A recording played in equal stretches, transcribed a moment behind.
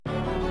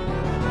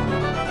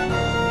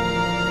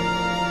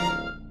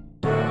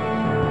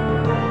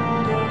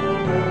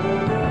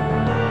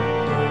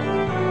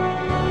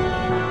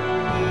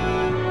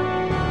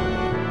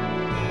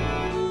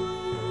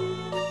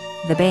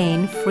the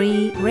Baen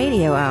Free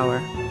Radio Hour.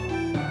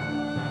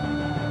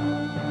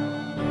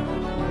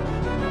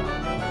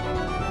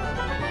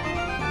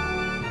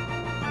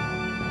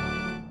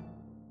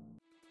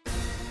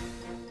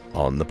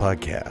 On the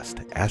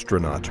podcast,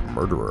 astronaut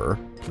murderer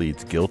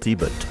pleads guilty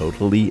but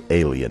totally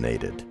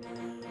alienated.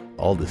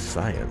 All this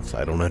science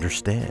I don't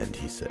understand,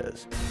 he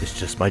says. It's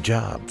just my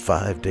job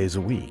 5 days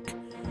a week.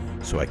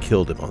 So I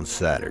killed him on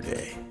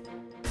Saturday.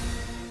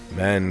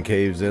 Man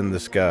caves in the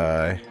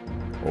sky,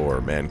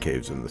 or man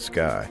caves in the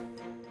sky,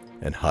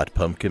 and hot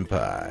pumpkin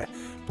pie.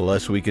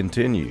 Plus we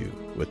continue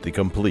with the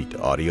complete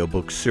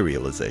audiobook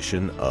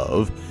serialization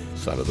of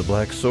Son of the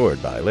Black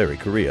Sword by Larry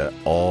Correia,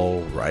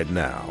 all right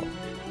now.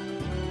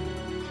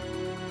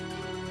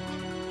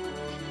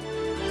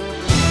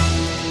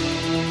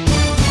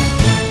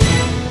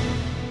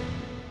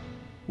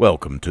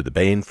 Welcome to the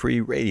Baen Free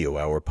Radio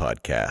Hour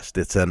podcast.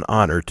 It's an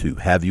honor to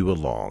have you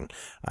along.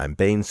 I'm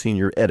Baen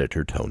Senior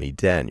Editor Tony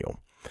Daniel.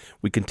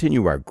 We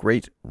continue our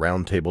great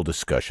roundtable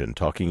discussion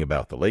talking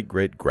about the late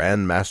great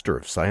grandmaster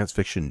of science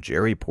fiction,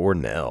 Jerry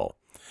Pournelle.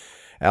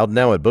 Out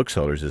now at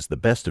booksellers is The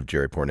Best of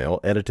Jerry Pournelle,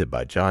 edited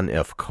by John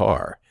F.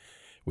 Carr.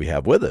 We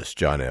have with us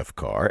John F.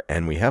 Carr,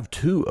 and we have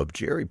two of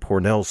Jerry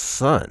Pournelle's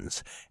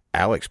sons,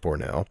 Alex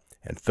Pournelle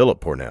and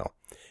Phillip Pournelle.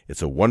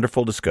 It's a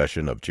wonderful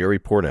discussion of Jerry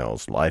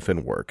Pournelle's life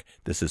and work.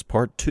 This is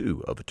part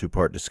 2 of a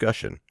 2-part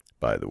discussion,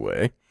 by the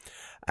way.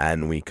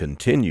 And we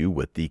continue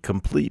with the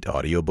complete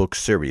audiobook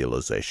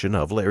serialization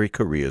of Larry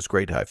Correia's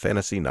great high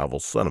fantasy novel,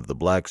 Son of the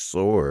Black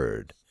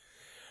Sword.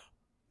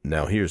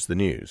 Now here's the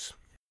news.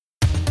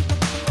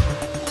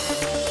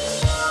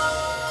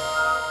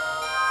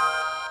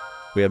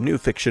 We have new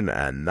fiction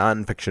and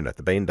nonfiction at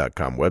the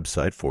Baen.com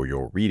website for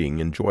your reading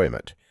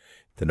enjoyment.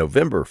 The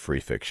November free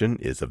fiction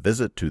is A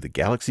Visit to the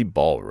Galaxy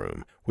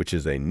Ballroom, which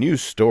is a new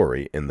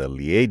story in the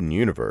Liaden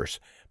universe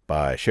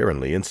by Sharon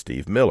Lee and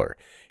Steve Miller.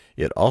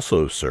 It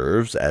also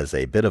serves as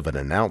a bit of an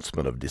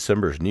announcement of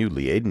December's new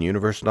Liaden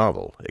universe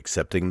novel,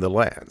 Accepting the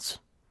Lance.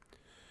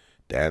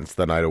 Dance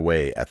the night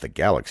away at the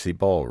Galaxy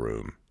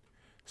Ballroom.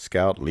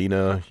 Scout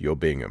Lena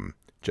Yobingham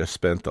just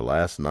spent the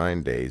last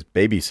 9 days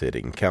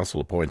babysitting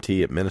Council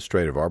appointee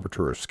Administrative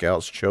Arbiter of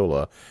Scouts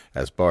Chola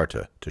as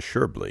Barta to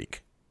Sherbleak.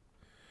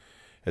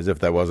 As if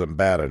that wasn't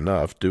bad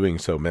enough, doing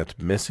so meant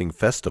missing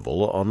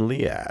festival on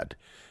Liad.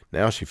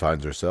 Now she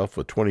finds herself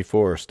with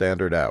 24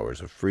 standard hours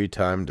of free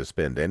time to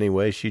spend any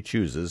way she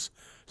chooses,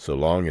 so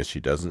long as she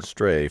doesn't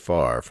stray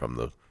far from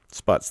the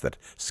spots that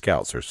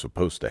scouts are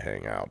supposed to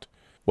hang out.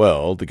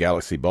 Well, the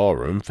Galaxy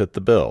Ballroom fit the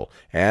bill,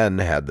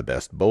 and had the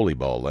best bowling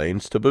ball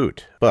lanes to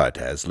boot. But,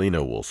 as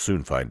Lena will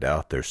soon find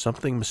out, there's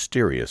something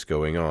mysterious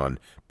going on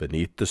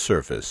beneath the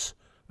surface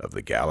of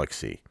the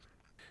galaxy.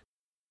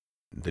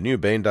 The new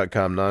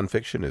Baen.com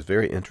nonfiction is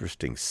very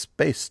interesting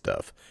space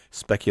stuff,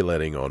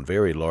 speculating on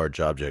very large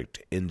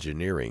object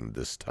engineering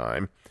this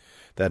time.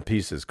 That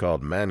piece is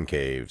called Man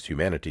Caves,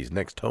 Humanity's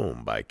Next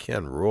Home by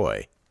Ken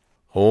Roy.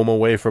 Home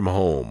away from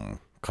home.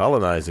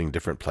 Colonizing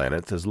different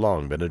planets has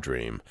long been a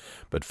dream,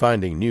 but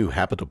finding new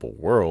habitable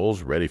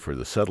worlds ready for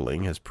the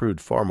settling has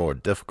proved far more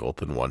difficult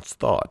than once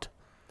thought.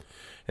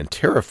 And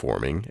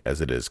terraforming,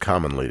 as it is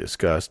commonly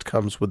discussed,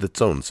 comes with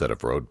its own set of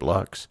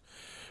roadblocks.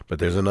 But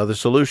there's another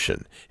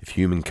solution. If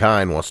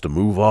humankind wants to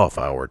move off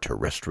our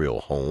terrestrial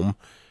home,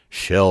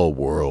 shell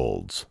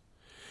worlds.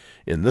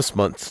 In this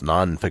month's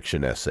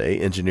nonfiction essay,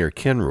 engineer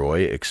Ken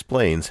Roy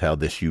explains how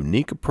this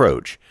unique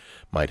approach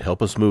might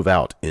help us move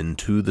out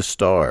into the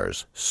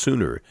stars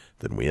sooner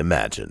than we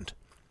imagined.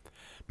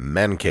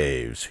 Man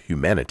Caves,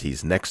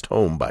 Humanity's Next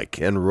Home by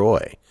Ken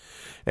Roy,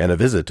 and A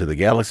Visit to the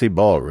Galaxy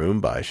Ballroom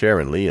by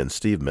Sharon Lee and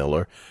Steve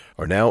Miller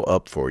are now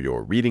up for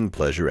your reading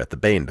pleasure at the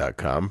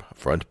Baen.com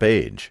front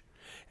page.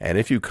 And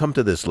if you come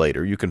to this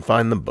later, you can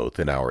find them both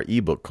in our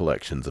ebook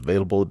collections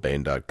available at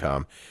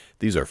Baen.com.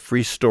 These are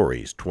Free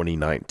Stories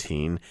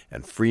 2019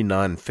 and Free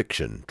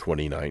Nonfiction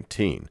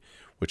 2019,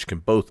 which can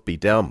both be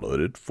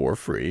downloaded for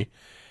free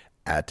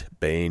at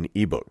Baen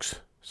eBooks.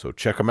 So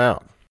check them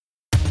out.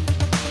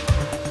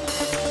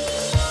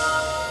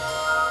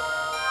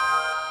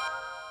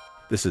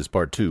 This is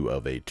part 2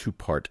 of a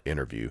 2-part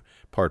interview.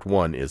 Part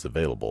 1 is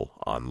available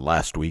on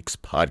last week's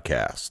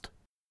podcast.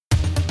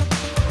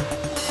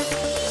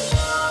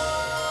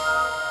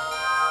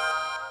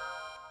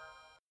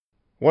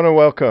 I want to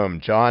welcome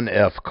John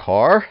F.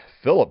 Carr,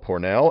 Phillip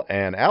Pournelle,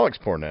 and Alex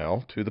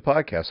Pournelle to the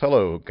podcast.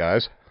 Hello,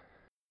 guys.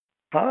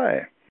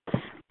 Hi.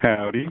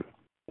 Howdy.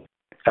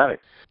 Howdy.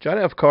 John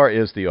F. Carr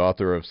is the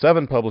author of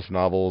 7 published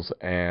novels,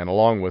 and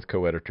along with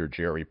co-editor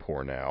Jerry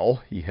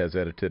Pournelle, he has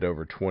edited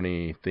over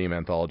 20 theme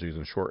anthologies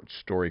and short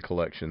story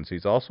collections.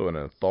 He's also an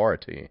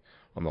authority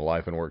on the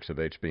life and works of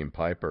H. Beam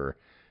Piper,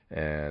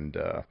 and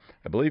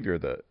I believe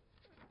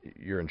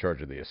you're in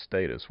charge of the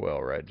estate as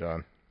well, right,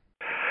 John?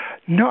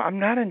 No, I'm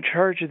not in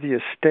charge of the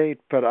estate,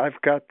 but I've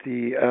got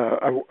the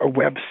a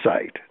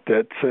website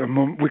that's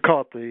we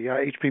call it the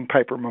H. Beam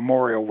Piper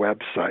Memorial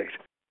website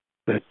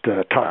that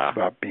talks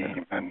about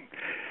Beam, and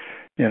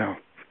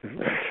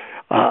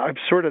I'm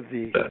sort of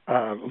the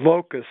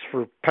locus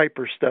for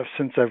Piper stuff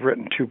since I've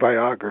written 2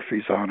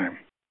 biographies on him.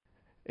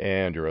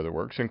 And your other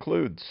works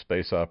include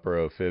space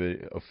opera,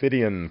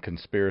 Ophidian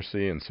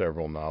Conspiracy, and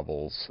several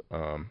novels,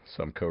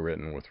 some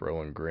co-written with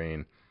Roland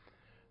Green,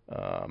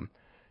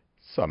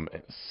 some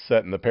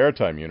set in the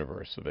Paratime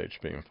universe of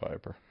H.P. and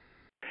Piper.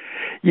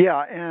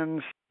 Yeah,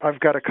 and I've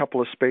got a couple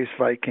of Space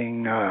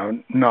Viking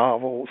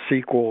novel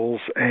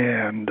sequels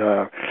and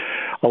a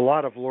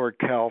lot of Lord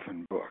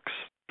Kelvin books,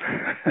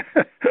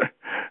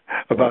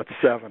 about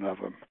 7 of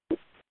them.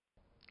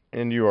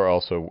 And you are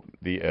also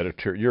the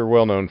editor. You're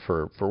well known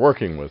for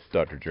working with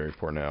Dr. Jerry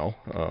Pournelle,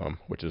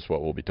 which is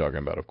what we'll be talking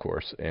about, of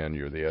course. And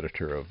you're the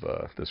editor of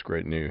this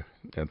great new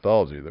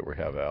anthology that we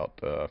have out,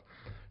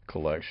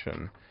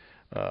 collection.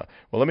 Well,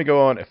 let me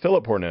go on.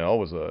 Phillip Pournelle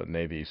was a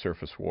Navy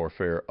surface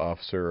warfare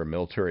officer, a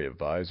military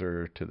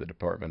advisor to the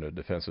Department of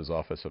Defense's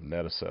Office of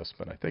Net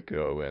Assessment. I think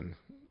ONA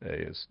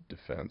is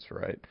defense,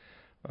 right?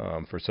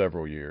 For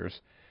several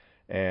years.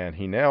 And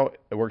he now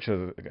works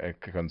as a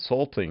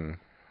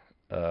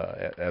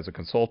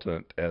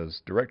consultant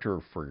as director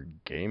for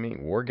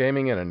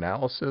wargaming and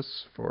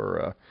analysis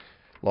for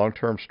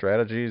long-term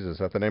strategies. Is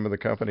that the name of the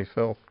company,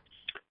 Phil?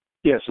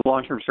 Yes, the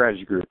Long-Term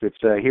Strategy Group. It's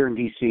here in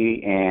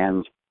D.C.,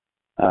 and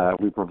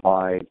we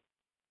provide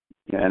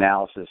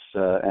analysis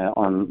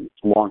on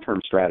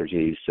long-term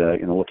strategies,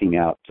 looking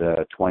out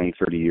 20,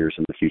 30 years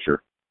in the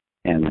future.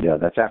 And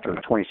that's after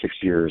 26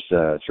 years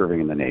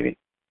serving in the Navy.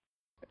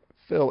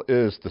 Phil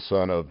is the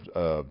son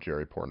of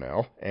Jerry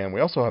Pournelle, and we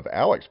also have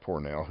Alex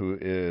Pournelle, who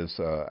is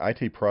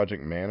IT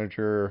project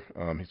manager.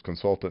 He's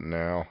consultant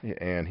now,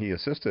 and he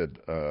assisted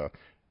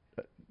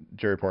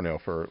Jerry Pournelle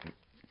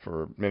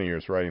for many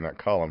years writing that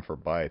column for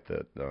Byte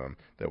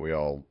that we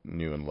all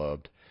knew and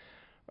loved.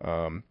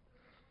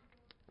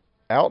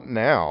 Out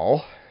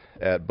now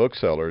at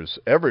booksellers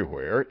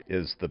everywhere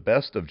is The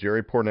Best of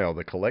Jerry Pournelle,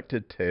 The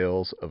Collected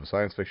Tales of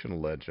Science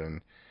Fiction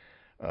Legend,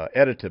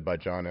 edited by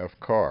John F.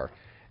 Carr.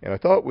 And I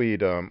thought we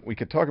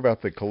could talk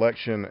about the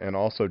collection and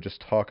also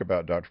just talk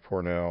about Dr.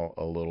 Pournelle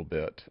a little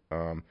bit,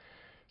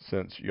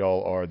 since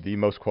y'all are the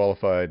most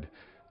qualified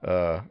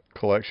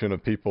collection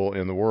of people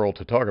in the world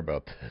to talk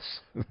about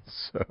this.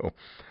 So,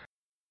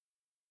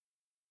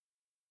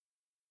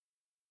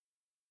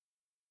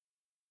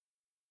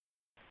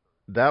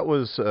 that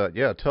was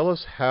tell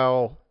us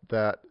how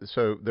that.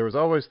 So there was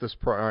always this.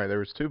 All right, there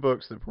was 2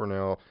 books that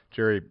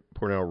Jerry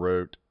Pournelle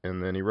wrote,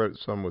 and then he wrote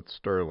some with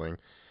Sterling.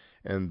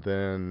 And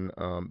then,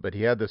 but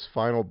he had this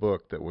final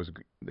book that was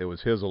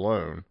his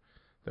alone,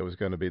 that was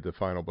going to be the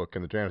final book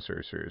in the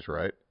Janissary series,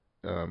 right?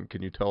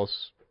 Can you tell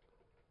us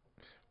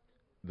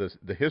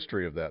the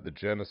history of that, the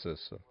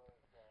genesis?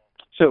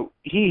 So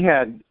he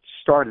had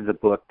started the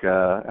book.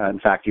 In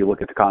fact, you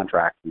look at the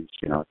contract;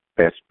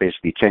 it's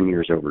basically 10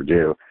 years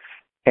overdue.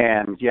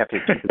 And you have to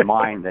keep in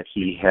mind that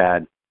he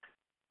had,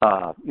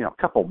 a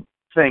couple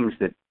things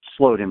that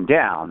slowed him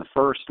down. The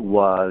first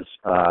was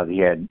he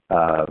had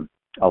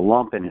a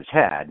lump in his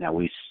head. Now,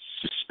 we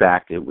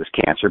suspect it was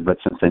cancer, but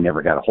since they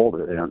never got a hold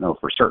of it, they don't know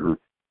for certain.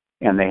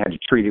 And they had to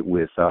treat it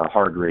with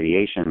hard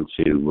radiation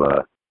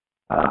to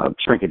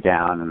shrink it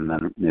down, and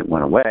then it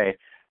went away.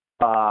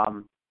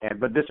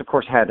 But this, of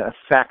course, had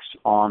effects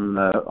on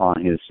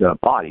his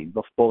body,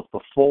 both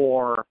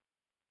before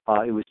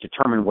it was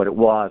determined what it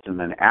was, and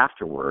then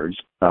afterwards,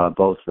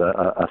 both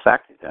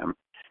affected him.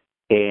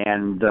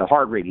 And the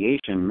hard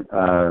radiation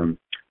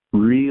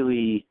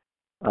really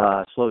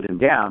slowed him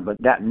down, but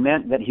that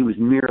meant that he was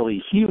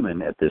merely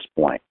human at this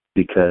point,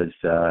 because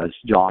as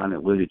John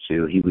alluded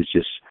to, he was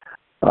just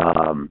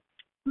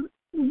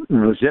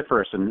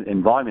vociferous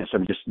and voluminous. I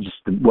mean, just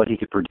what he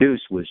could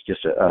produce was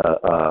just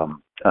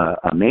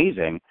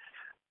amazing.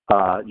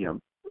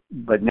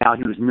 But now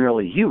he was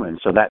merely human,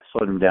 so that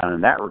slowed him down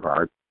in that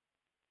regard.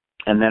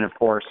 And then, of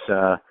course,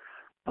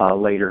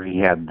 later he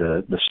had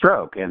the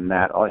stroke, and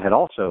that had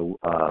also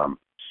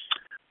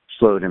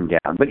slowed him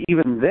down. But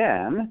even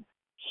then,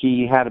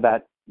 he had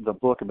the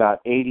book about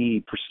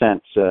 80%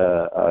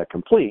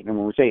 complete. And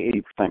when we say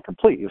 80%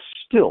 complete, it was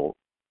still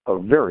a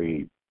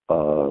very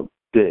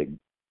big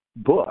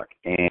book,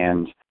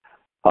 and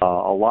a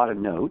lot of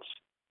notes.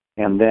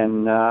 And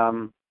then,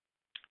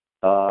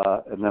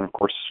 of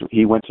course,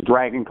 he went to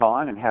Dragon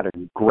Con and had a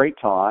great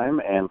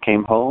time, and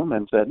came home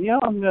and said,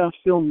 I'm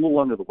feeling a little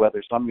under the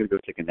weather, so I'm going to go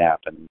take a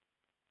nap. And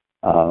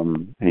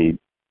he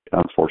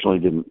unfortunately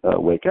didn't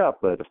wake up,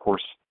 but of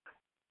course,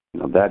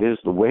 that is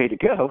the way to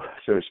go,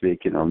 so to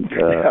speak.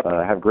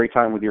 Have a great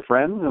time with your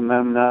friends, and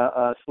then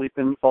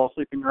fall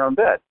asleep in your own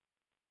bed.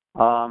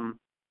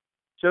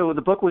 So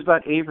the book was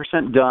about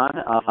 80% done,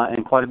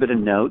 and quite a bit of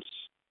notes,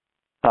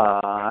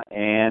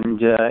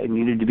 and it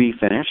needed to be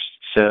finished.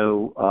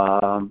 So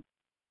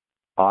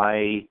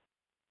I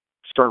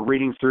started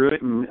reading through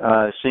it and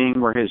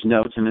seeing where his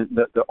notes and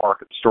the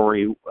arc of the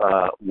story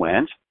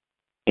went,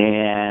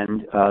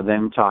 and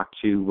then talked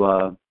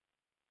to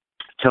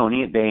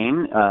Tony at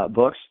Bain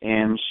Books,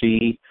 and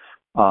she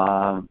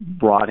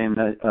brought in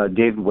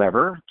David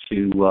Weber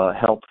to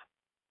help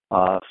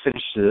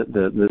finish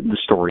the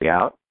story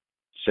out.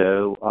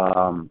 So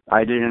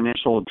I did an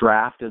initial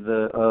draft of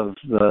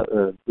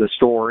the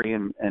story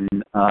and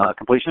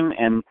completion,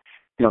 and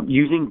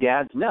using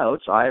Dad's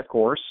notes, I, of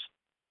course,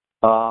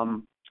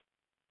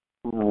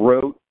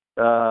 wrote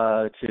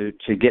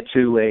to get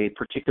to a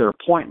particular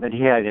point that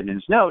he had in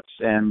his notes,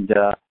 and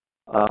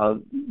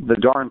the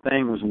darn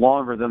thing was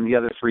longer than the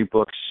other 3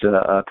 books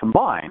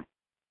combined.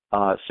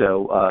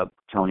 So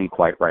Tony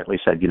quite rightly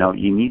said,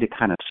 you need to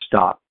kind of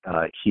stop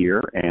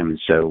here, and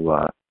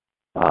so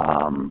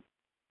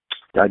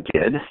I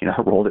did.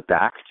 Rolled it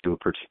back to a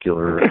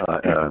particular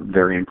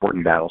very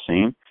important battle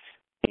scene,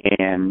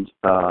 and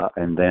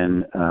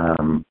then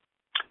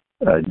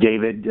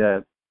David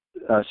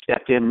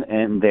stepped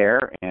in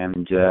there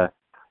and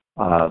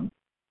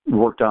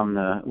worked on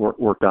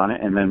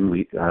it, and then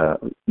we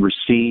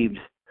received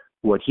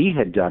what he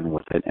had done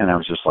with it, and I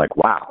was just like,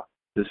 wow,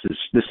 this is.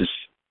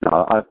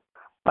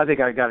 I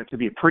think I got it to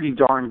be a pretty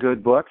darn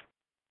good book,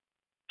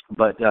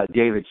 but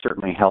David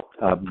certainly helped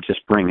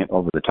just bring it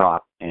over the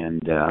top,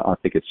 and I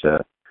think it's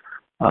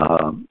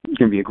going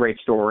to be a great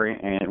story,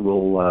 and it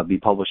will be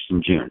published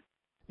in June.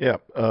 Yeah.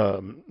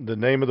 The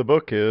name of the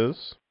book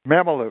is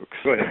Mamelukes.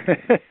 Go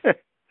ahead.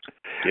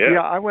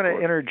 Yeah, I want to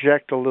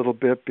interject a little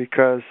bit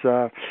because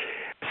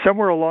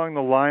somewhere along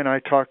the line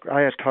I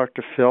had talked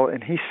to Phil,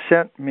 and he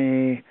sent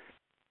me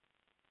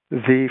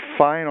the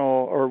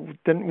final, or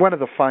one of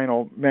the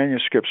final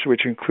manuscripts,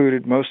 which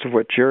included most of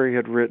what Jerry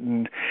had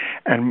written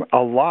and a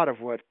lot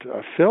of what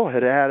Phil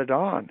had added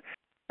on.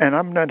 And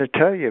I'm going to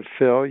tell you,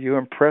 Phil, you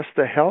impressed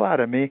the hell out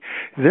of me.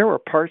 There were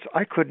parts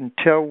I couldn't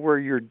tell where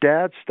your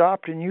dad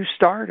stopped and you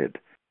started.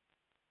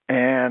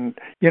 And,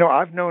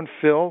 I've known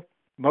Phil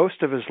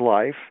most of his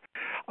life.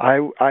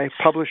 I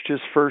published his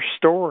first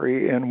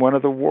story in one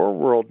of the War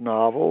World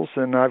novels,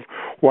 and I've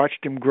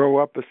watched him grow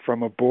up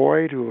from a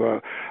boy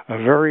to a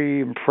very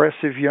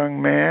impressive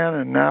young man,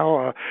 and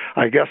now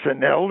I guess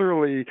an older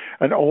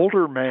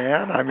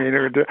man. I mean,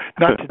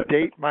 not to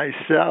date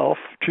myself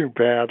too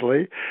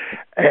badly.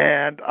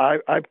 And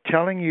I'm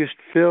telling you,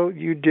 Phil,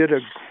 you did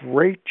a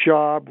great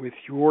job with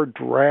your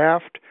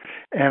draft,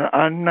 and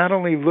I'm not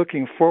only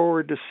looking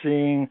forward to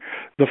seeing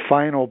the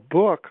final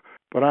book,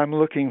 but I'm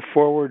looking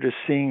forward to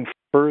seeing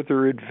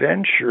further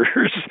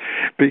adventures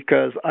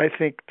because I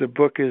think the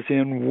book is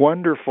in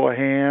wonderful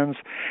hands,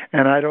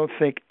 and I don't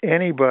think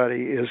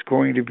anybody is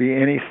going to be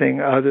anything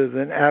other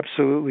than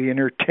absolutely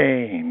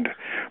entertained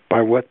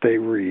by what they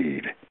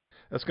read.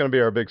 That's going to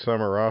be our big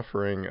summer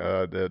offering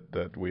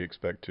that we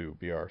expect to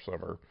be our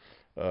summer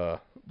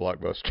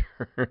blockbuster,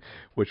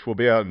 which will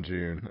be out in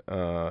June.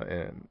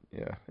 And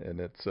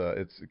it's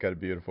got a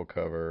beautiful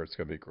cover. It's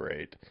going to be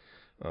great.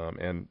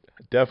 And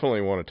definitely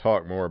want to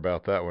talk more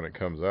about that when it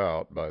comes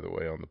out, by the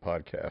way, on the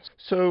podcast.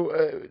 So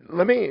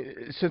let me,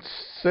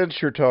 since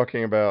you're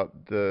talking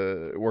about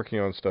the working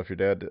on stuff your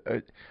dad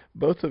did,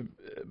 both of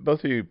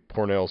you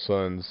Pournelle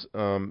sons,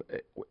 and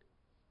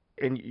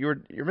you're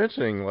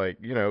mentioning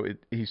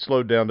he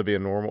slowed down to be a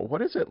normal.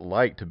 What is it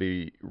like to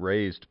be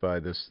raised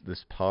by this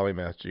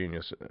polymath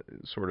genius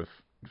sort of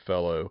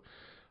fellow,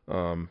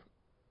 who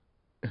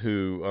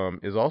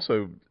is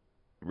also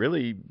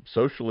really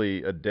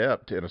socially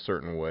adept in a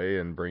certain way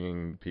and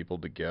bringing people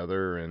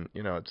together, and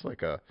it's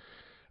like a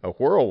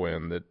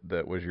whirlwind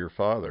that was your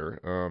father.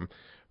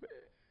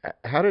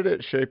 How did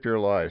it shape your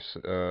life?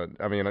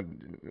 I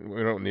mean,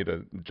 we don't need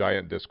a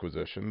giant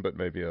disquisition, but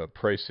maybe a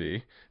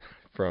précis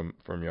from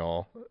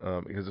y'all,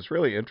 because it's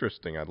really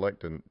interesting. I'd like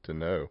to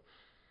know.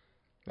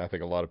 I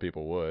think a lot of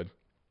people would.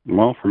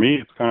 Well, for me,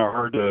 it's kind of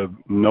hard to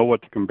know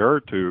what to compare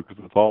it to because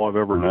it's all I've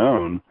ever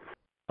known.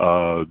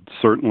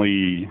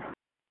 Certainly,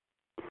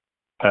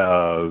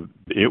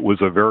 it was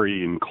a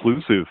very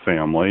inclusive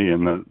family,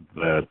 in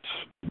that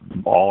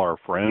all our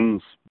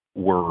friends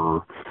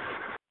were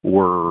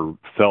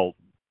felt,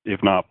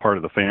 if not part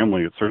of the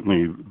family, it's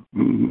certainly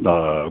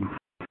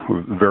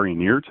very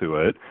near to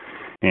it.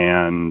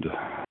 And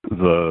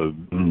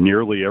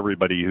nearly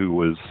everybody who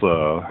was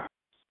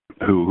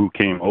who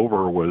came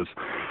over was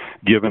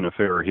given a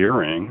fair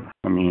hearing.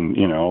 I mean,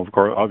 of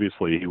course,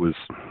 obviously he was,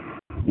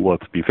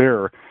 let's be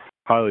fair,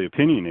 highly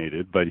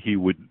opinionated, but he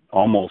would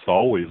almost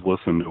always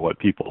listen to what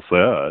people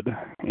said,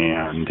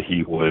 and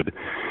he would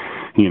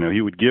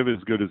give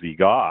as good as he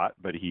got,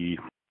 but he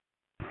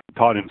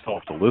taught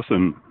himself to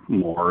listen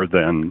more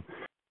than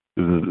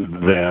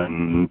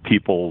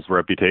people's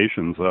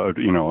reputations,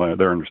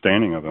 their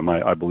understanding of him.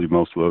 I believe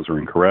most of those are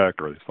incorrect,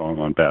 or they saw him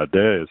on bad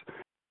days.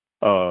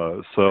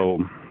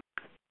 So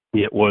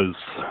it was,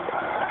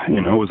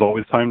 it was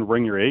always time to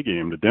bring your A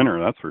game to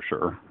dinner, that's for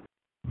sure.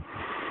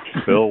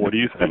 Phil, what do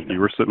you think? You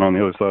were sitting on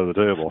the other side of the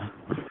table.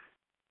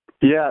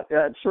 Yeah,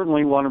 I'd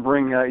certainly want to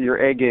bring your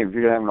A game if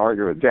you're having an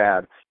argument with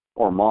Dad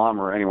or Mom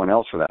or anyone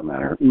else for that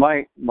matter.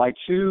 My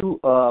two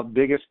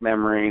biggest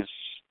memories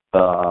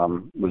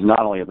was not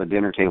only at the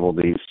dinner table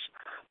these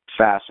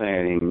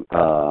fascinating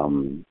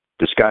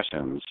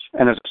discussions,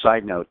 and as a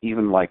side note,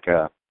 even like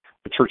the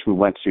church we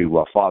went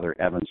to, Father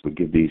Evans would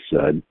give these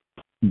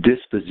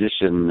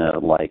disposition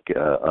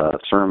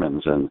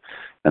sermons, and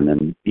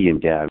then he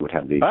and Dad would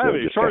have these. I have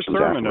a short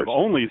sermon afterwards. of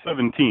only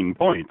 17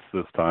 points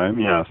this time.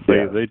 Yes,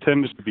 they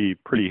tended to be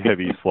pretty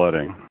heavy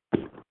sledding.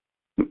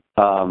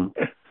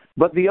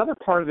 But the other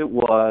part of it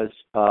was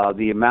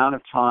the amount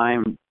of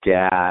time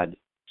Dad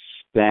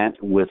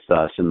spent with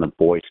us in the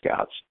Boy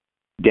Scouts.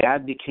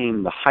 Dad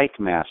became the hike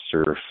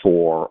master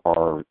for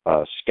our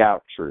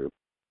scout troop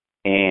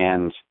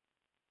and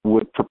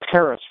would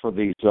prepare us for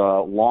these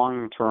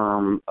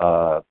long-term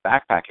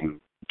backpacking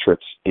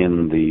trips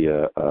in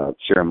the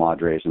Sierra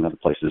Madres and other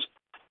places.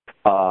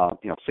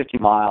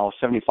 50-mile,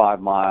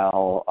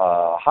 75-mile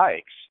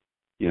hikes.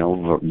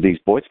 These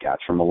Boy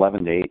Scouts from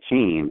 11 to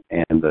 18,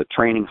 and the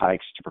training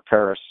hikes to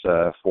prepare us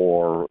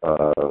for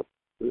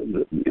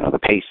the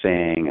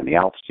pacing and the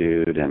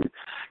altitude and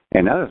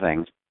other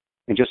things.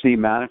 And just the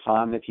amount of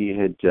time that he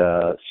had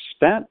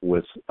spent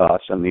with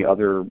us and the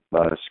other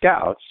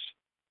scouts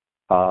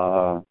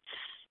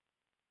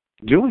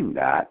doing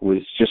that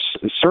was just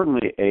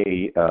certainly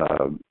a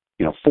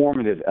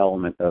formative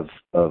element of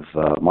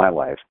my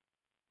life.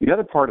 The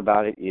other part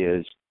about it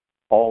is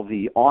all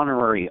the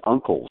honorary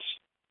uncles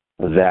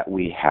that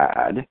we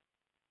had.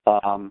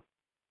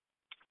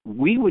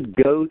 We would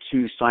go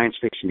to science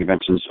fiction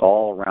conventions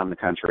all around the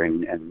country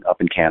and up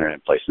in Canada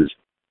and places,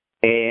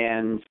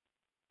 and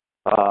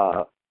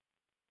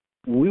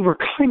we were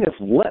kind of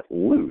let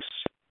loose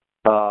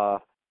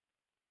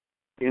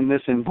in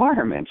this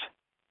environment.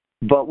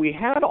 But we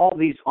had all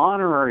these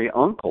honorary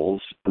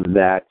uncles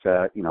that,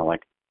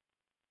 like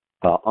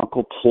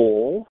Uncle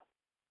Paul,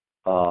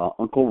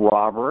 Uncle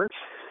Robert,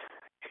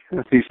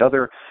 these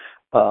other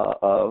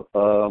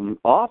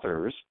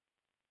authors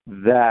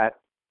that,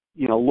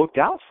 looked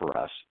out for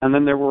us. And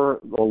then there were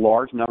a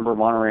large number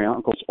of honorary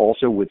uncles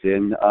also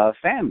within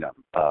fandom,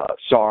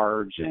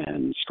 Sarge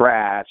and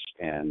Scratch,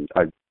 and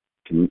I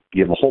can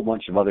give a whole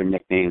bunch of other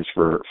nicknames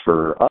for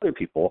other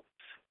people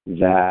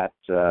that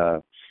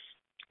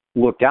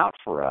looked out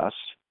for us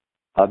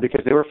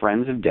because they were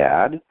friends of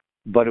Dad,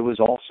 but it was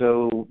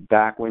also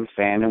back when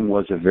fandom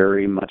was a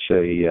very much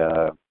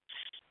a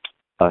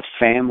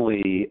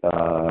family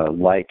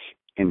like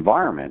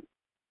environment.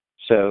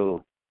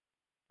 So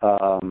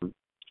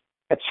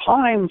at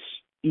times,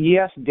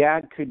 yes,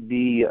 Dad could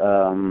be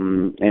a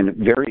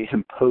very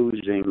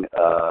imposing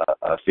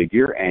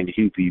figure, and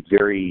he'd be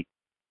very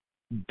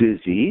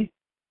busy,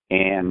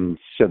 and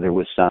so there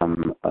was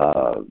some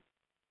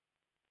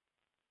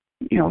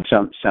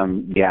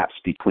gaps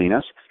between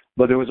us.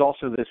 But there was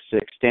also this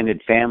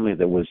extended family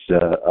that was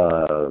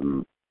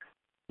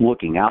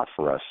looking out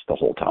for us the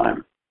whole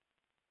time.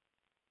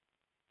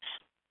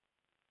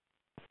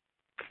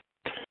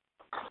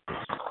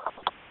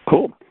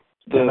 Cool.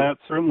 And that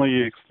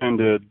certainly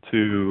extended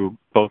to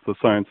both the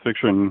science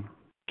fiction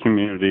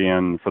community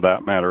and, for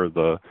that matter,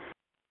 the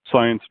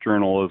science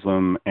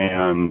journalism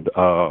and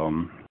for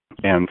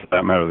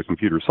that matter, the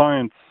computer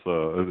science,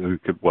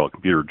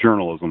 computer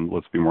journalism,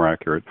 let's be more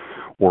accurate,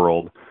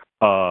 world.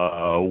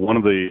 One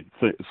of the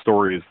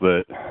stories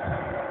that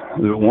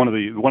one of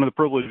the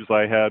privileges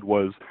I had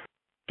was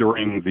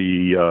during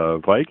the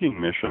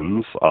Viking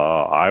missions.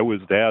 I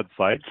was Dad's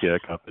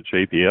sidekick up at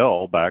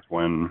JPL back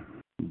when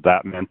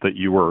that meant that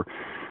you were,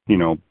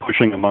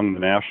 pushing among the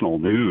national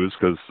news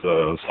because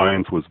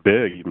science was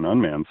big, even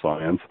unmanned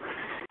science.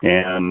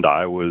 And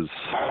I was,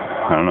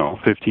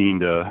 15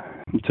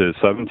 to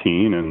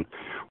 17, and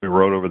we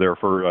rode over there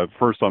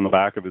first on the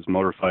back of his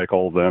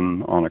motorcycle,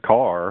 then on a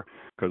car,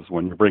 because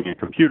when you're bringing a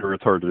computer,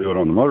 it's hard to do it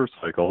on the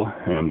motorcycle.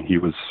 And he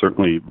was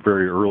certainly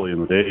very early in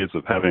the days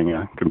of having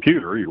a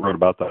computer. He wrote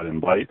about that in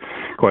Byte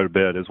quite a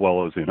bit, as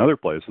well as in other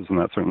places, and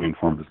that certainly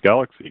informed his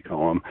Galaxy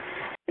column.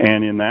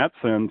 And in that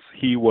sense,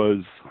 he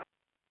was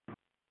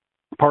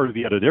part of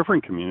yet a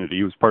different community.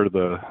 He was part of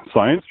the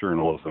science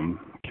journalism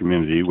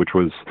community, which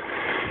was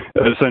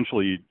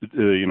essentially,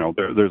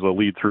 there's a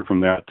lead through from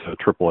that to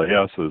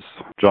AAAS, as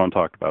John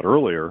talked about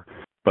earlier,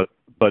 but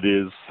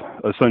is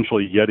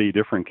essentially yet a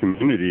different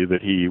community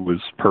that he was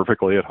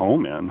perfectly at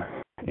home in.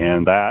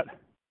 And that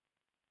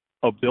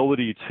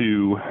ability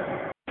to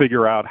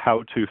figure out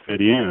how to fit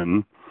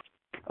in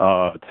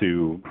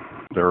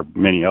there are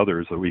many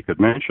others that we could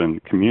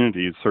mention.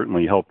 Communities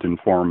certainly helped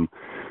inform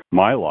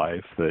my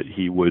life, that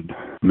he would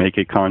make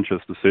a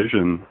conscious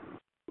decision.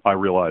 I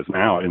realize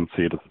now, I didn't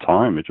see it at the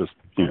time. It just,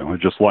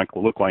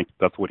 looked like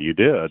that's what he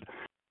did,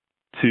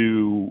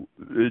 to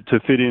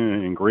fit in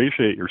and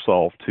ingratiate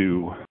yourself,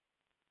 to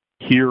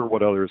hear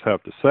what others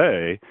have to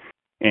say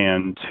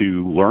and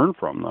to learn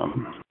from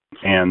them.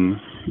 And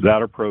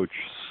that approach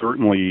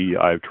certainly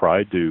I've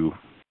tried to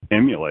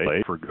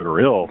emulate, for good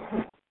or ill,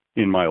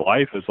 in my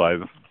life, as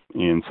I've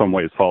in some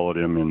ways followed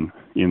him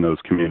in those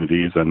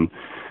communities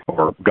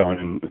or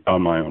gone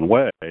my own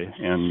way.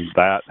 And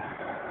that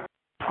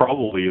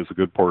probably is a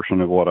good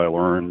portion of what I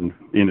learned,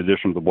 in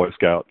addition to the Boy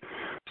Scout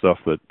stuff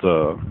that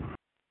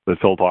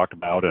Phil talked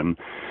about, and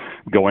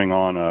going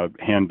on a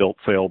hand-built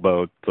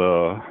sailboat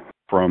to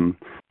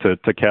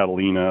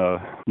Catalina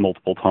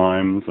multiple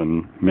times,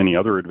 and many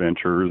other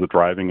adventures, the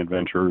driving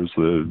adventures,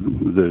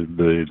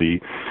 the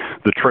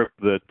trip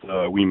that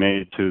we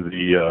made to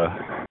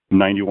the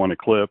 91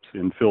 Eclipse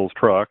in Phil's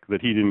truck that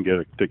he didn't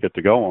get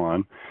to go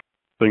on.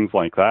 Things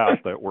like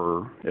that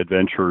were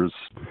adventures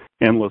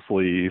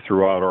endlessly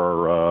throughout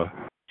our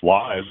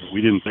lives.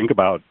 We didn't think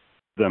about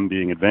them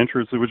being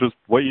adventures. It was just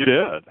what you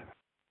did,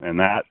 and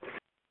that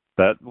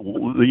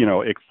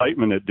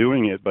excitement at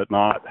doing it, but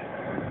not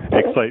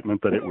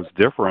excitement that it was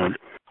different,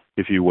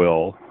 if you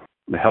will,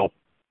 help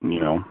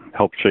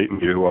shape me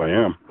to who I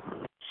am.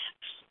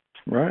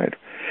 Right.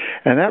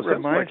 And that Well,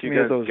 reminds like me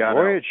of those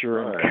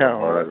Voyager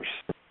encounters.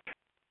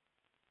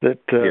 That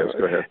yes,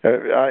 go ahead.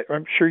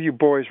 I'm sure you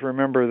boys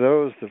remember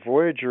those, the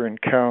Voyager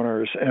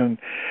encounters, and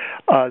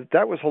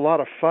that was a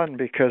lot of fun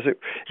because it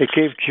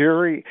gave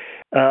Jerry,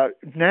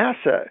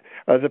 NASA,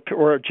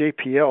 or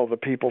JPL, the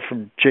people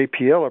from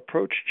JPL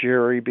approached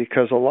Jerry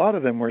because a lot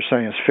of them were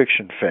science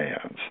fiction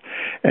fans,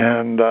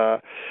 and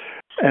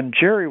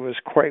Jerry was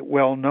quite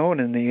well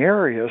known in the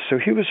area, so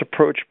he was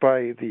approached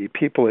by the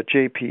people at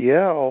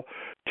JPL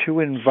to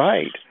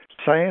invite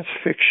science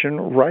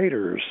fiction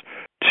writers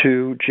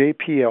to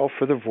JPL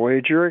for the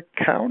Voyager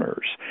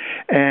encounters.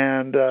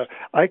 And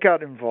I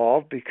got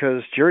involved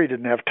because Jerry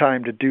didn't have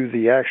time to do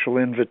the actual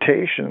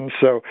invitation,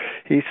 so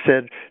he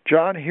said,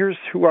 John, here's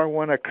who I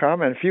want to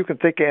come, and if you can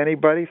think of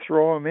anybody,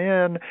 throw them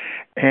in.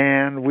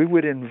 And we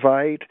would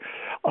invite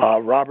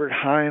Robert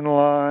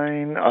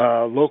Heinlein,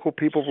 local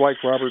people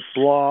like Robert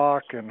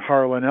Bloch and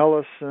Harlan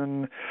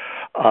Ellison,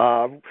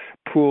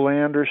 Poole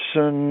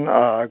Anderson,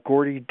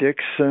 Gordy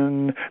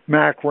Dixon,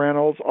 Mac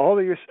Reynolds, all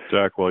these.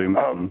 Jack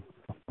Williamson.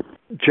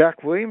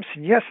 Jack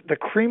Williamson, yes, the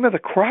cream of the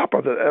crop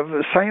of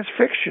the science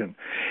fiction.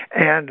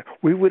 And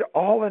we would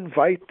all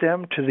invite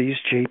them to these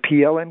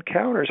JPL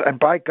encounters. And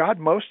by God,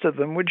 most of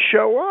them would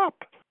show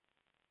up.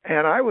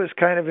 And I was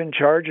kind of in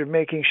charge of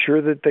making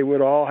sure that they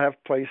would all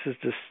have places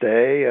to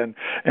stay and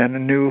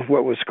knew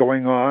what was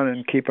going on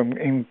and keep them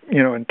in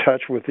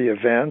touch with the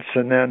events.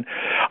 And then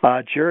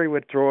Jerry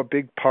would throw a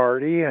big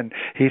party, and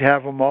he'd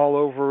have them all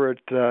over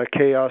at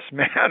Chaos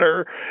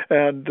Manor,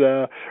 and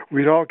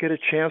we'd all get a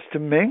chance to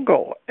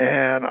mingle.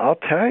 And I'll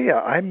tell you,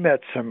 I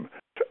met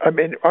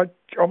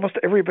almost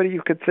everybody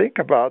you could think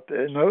about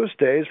in those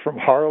days, from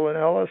Harlan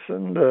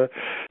Ellison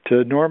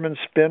to Norman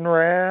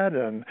Spinrad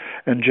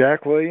and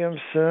Jack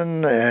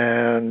Williamson,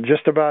 and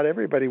just about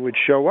everybody would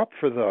show up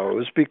for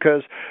those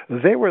because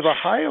they were the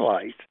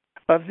highlight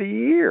of the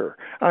year.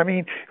 I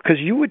mean, because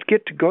you would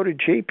get to go to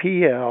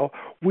JPL,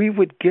 we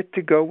would get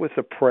to go with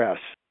the press.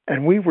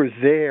 And we were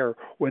there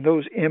when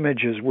those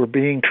images were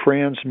being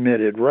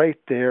transmitted right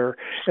there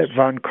at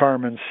Von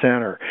Karman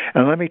Center.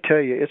 And let me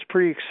tell you, it's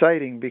pretty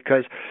exciting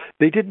because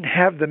they didn't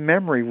have the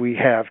memory we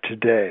have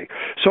today.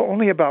 So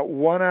only about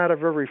 1 out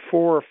of every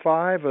 4 or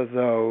 5 of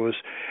those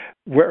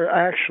were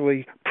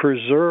actually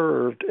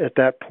preserved at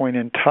that point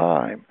in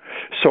time.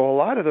 So a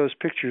lot of those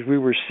pictures we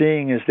were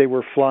seeing as they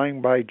were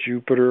flying by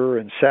Jupiter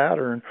and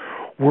Saturn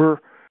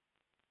were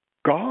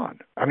gone.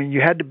 I mean, you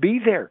had to be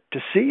there to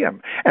see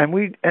them, and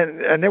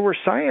there were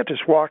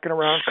scientists walking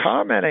around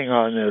commenting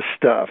on this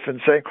stuff and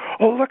saying,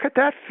 "Oh, look at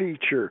that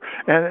feature,"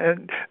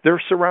 and they're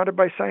surrounded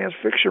by science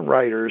fiction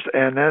writers,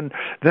 and then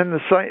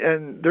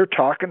they're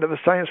talking to the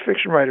science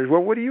fiction writers.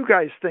 Well, what do you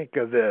guys think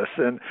of this?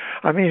 And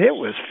I mean, it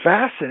was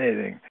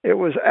fascinating. It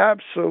was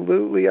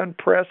absolutely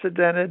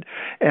unprecedented,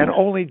 and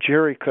only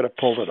Jerry could have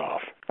pulled it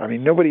off. I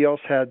mean, nobody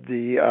else had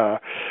the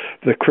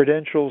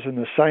credentials in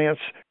the science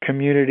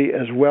community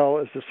as well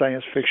as the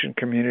science fiction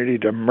community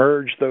to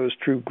merge those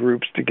two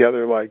groups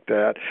together like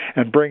that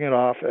and bring it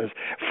off as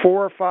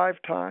 4 or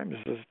 5 times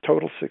as a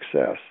total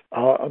success.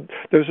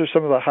 Those are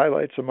some of the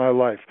highlights of my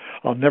life.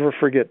 I'll never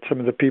forget some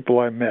of the people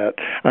I met.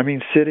 I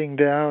mean, sitting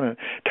down and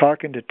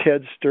talking to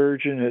Ted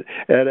Sturgeon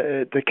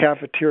at the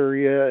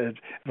cafeteria at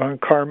Von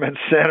Karman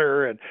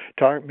Center and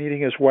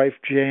meeting his wife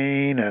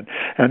Jane and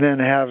then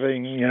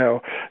having,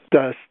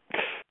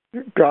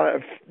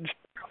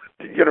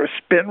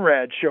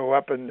 Spinrad show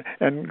up and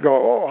go,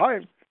 "Oh,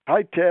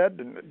 hi Ted,"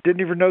 and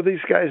didn't even know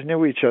these guys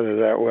knew each other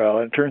that well.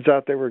 And it turns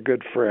out they were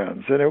good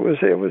friends, and it was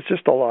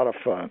just a lot of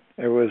fun.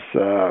 It was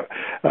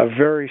a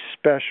very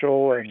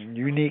special and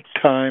unique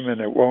time,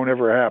 and it won't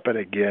ever happen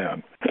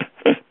again.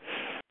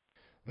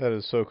 That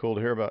is so cool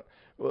to hear about.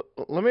 Well,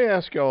 let me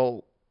ask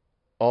y'all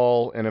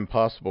all an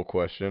impossible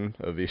question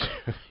of each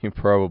of you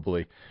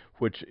probably,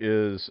 which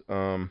is,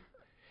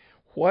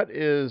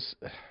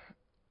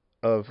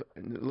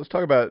 let's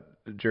talk about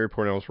Jerry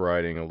Pournelle's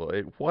writing a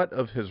little. What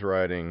of his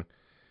writing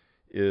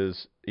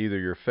is either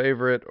your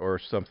favorite or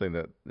something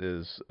that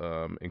is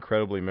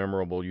incredibly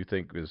memorable, you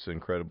think is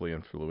incredibly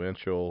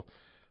influential,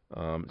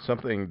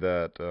 something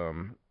that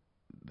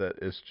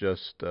is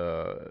just,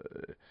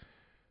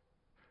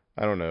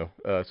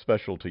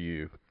 special to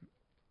you?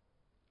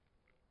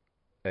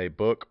 A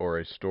book or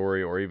a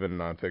story or even a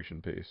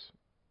nonfiction piece?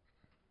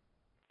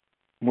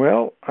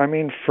 Well, I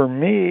mean, for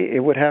me,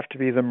 it would have to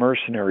be the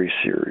Mercenary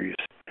series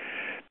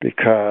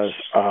because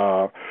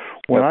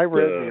when I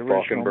read the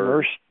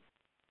original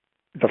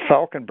the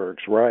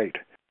Falkenbergs, right?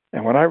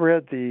 And when I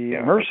read the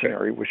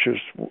Mercenary, which is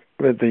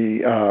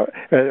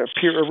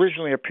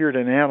originally appeared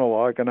in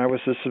Analog, and I was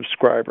a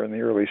subscriber in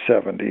the early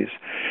 70s,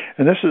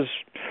 and this is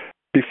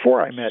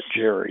before I met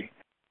Jerry,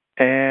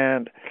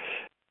 and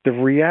the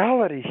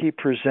reality he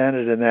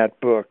presented in that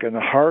book and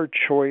the hard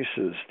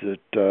choices that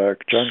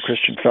John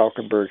Christian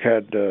Falkenberg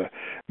had to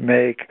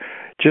make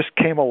just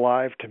came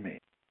alive to me.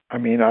 I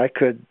mean,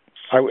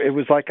 it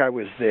was like I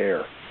was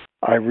there.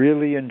 I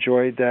really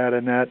enjoyed that,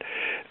 and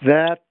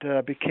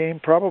that became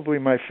probably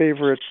my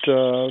favorite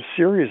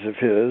series of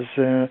his,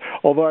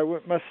 although I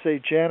must say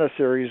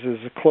Janissaries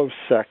is a close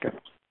second.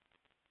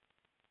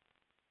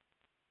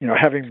 You know,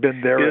 having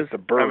been there at the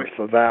birth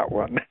of that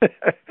one.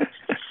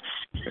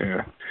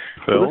 Yeah.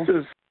 Phil?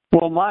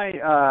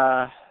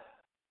 Well,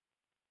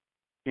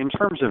 in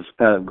terms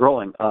of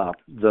growing up,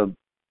 the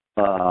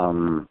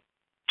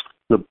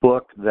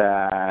book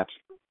that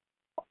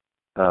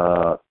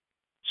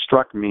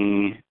struck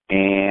me,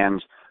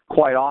 and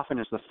quite often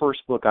is the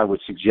first book I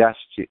would suggest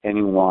to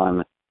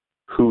anyone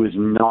who is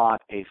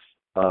not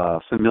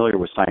familiar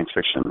with science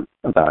fiction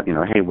about,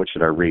 hey, what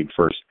should I read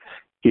first,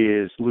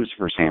 is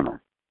Lucifer's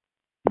Hammer,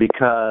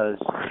 because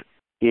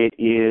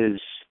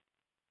it's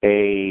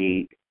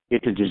a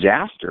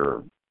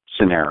disaster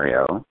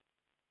scenario.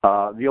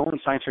 The only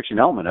science fiction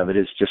element of it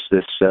is just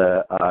this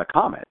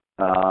comet,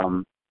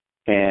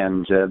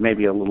 and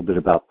maybe a little bit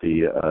about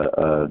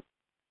the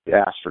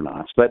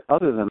astronauts. But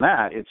other than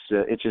that,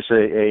 it's just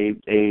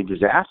a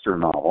disaster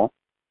novel,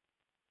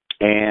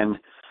 and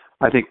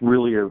I think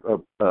really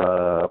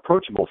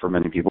approachable for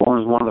many people. And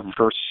it was one of the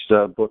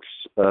first books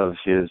of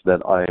his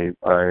that I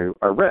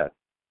read.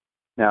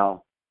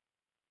 Now,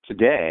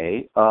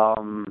 today,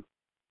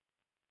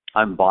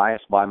 I'm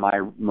biased by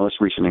my most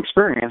recent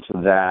experience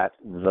that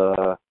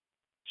the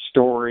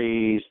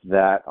stories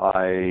that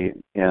I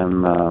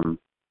am,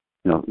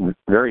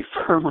 very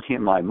firmly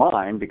in my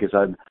mind, because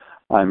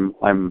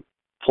I'm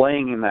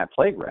playing in that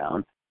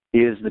playground,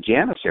 is the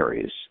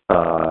Janissaries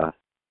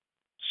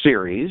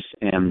series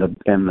and then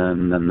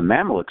the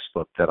Mamluks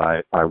book that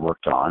I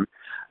worked on.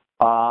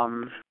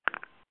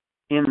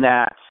 In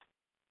that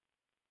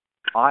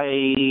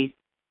I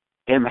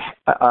am,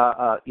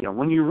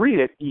 when you read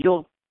it,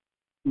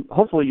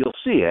 hopefully you'll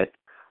see it.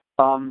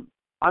 I'm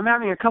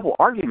having a couple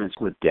arguments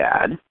with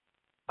Dad,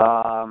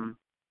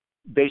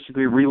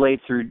 basically relayed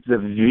through the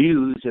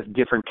views of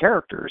different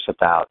characters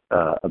about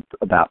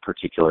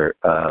particular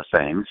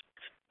things,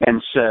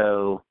 and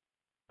so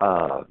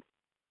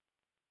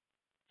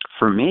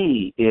for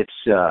me, it's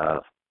I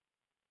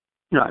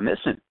miss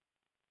him,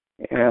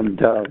 and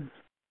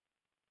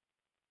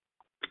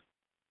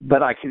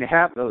but I can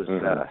have those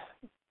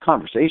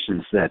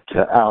conversations that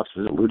Alex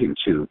was alluding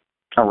to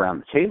around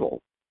the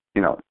table.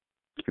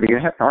 If you're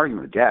going to have an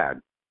argument with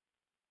Dad,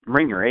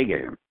 bring your A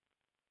game.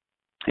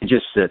 It's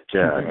just that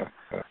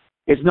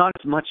it's not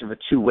as much of a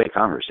two-way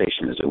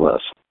conversation as it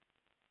was.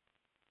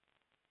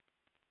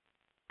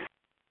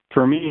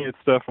 For me, it's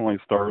definitely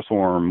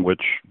Starswarm,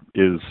 which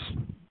is,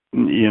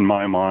 in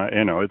my mind,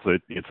 it's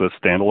a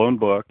standalone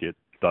book. It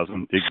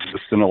doesn't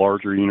exist in a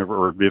larger universe.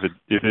 Or if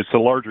it's a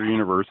larger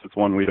universe, it's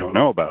one we don't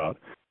know about.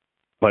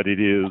 But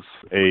it is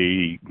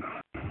a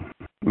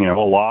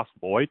Lost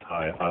Boy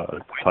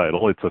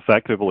title. It's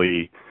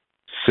effectively,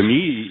 to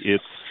me,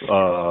 it's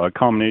a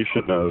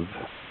combination of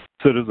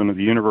Citizen of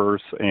the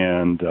Universe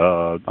and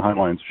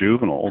Heinlein's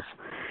Juveniles,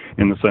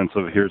 in the sense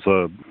of here's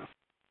a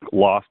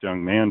lost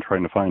young man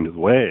trying to find his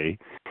way,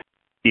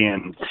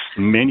 and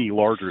many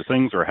larger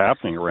things are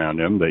happening around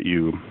him that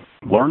you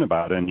learn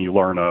about, and you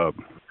learn a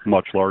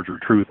much larger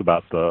truth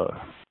about the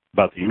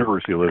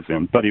universe he lives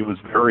in. But it was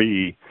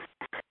very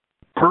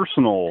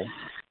personal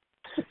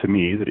to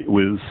me, that it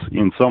was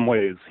in some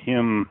ways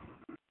him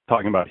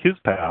talking about his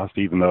past,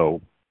 even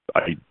though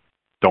I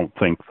don't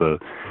think the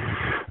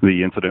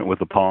incident with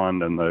the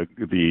pond and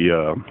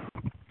the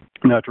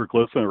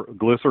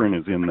nitroglycerin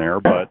is in there,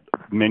 but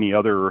many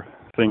other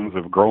things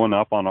of growing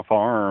up on a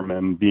farm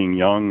and being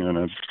young in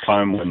a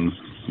time when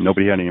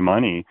nobody had any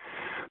money.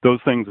 Those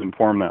things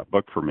inform that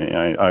book for me.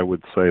 I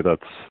would say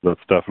that's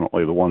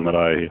definitely the one that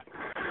I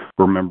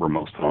remember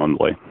most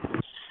fondly.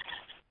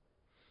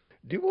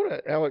 Do you want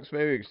to, Alex,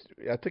 maybe,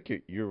 I think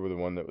you were the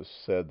one that was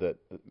said that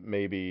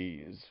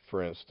maybe,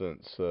 for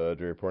instance,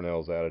 Jerry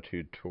Pournelle's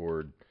attitude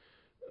toward,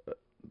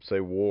 say,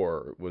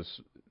 war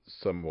was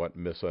somewhat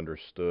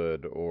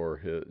misunderstood, or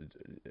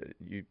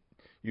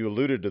you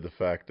alluded to the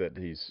fact that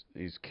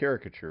he's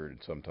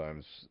caricatured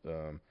sometimes.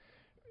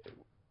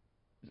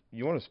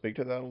 You want to speak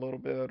to that a little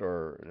bit,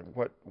 or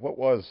what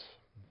was?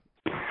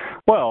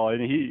 Well,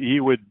 and he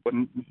would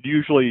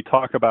usually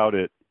talk about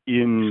it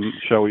in,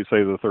 shall we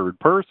say, the third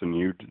person.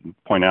 You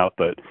point out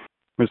that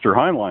Mr.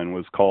 Heinlein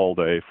was called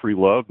a free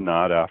love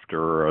nut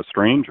after a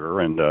stranger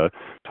and a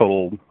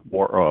total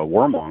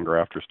warmonger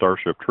after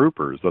Starship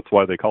Troopers. That's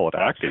why they call it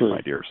acting,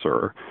 my dear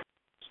sir.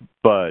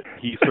 But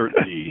he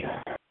certainly,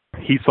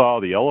 he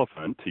saw the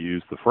elephant, to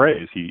use the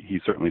phrase.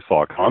 He certainly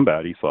saw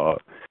combat. He saw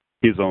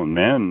his own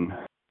men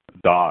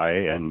die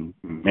and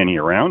many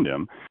around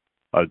him,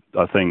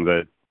 a thing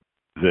that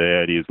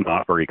is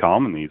not very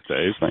common these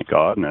days, thank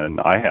God, and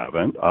I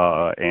haven't.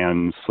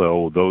 And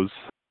so those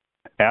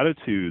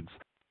attitudes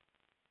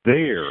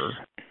there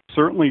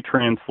certainly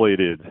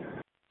translated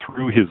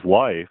through his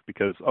life,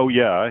 because,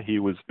 he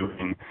was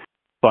doing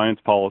science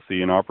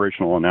policy and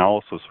operational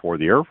analysis for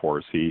the Air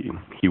Force. He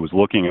was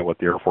looking at what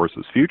the Air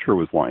Force's future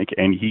was like,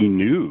 and he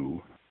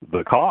knew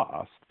the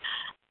cost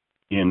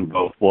in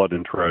both blood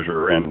and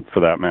treasure, and for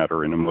that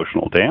matter, in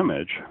emotional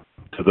damage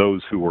to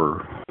those who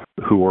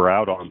were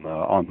out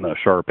on the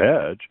sharp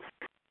edge,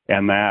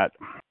 and that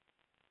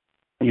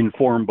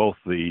informed both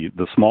the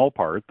small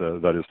part,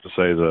 that is to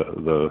say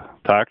the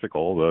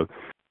tactical,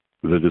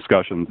 the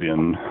discussions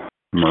in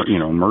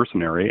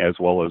mercenary, as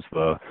well as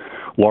the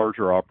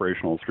larger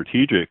operational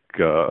strategic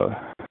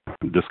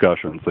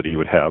discussions that he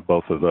would have,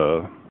 both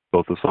the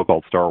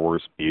so-called Star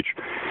Wars speech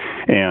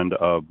and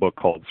a book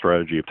called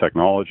Strategy of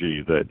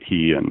Technology that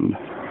he and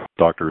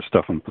Dr.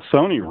 Stefan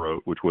Pisoni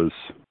wrote, which was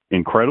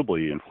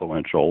incredibly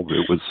influential.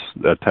 It was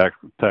a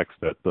text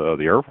at the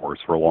Air Force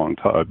for a long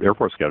time, Air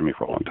Force Academy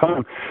for a long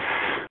time.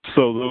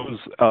 So those,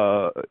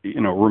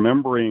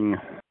 remembering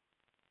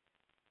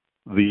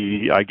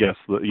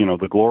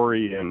the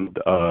glory and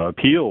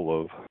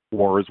appeal of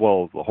war as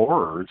well as the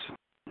horrors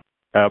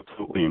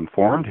absolutely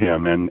informed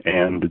him,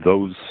 and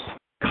those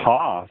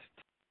costs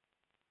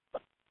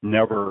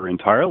never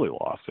entirely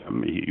lost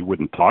him. He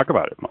wouldn't talk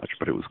about it much,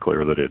 but it was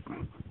clear that it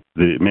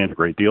meant a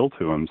great deal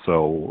to him.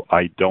 So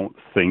I don't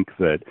think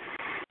that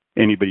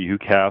anybody who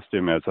cast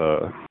him as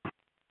a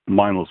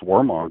mindless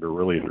warmonger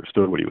really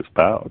understood what he was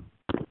about.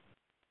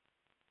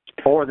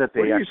 Or that they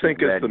what do you think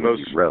is the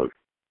most wrote.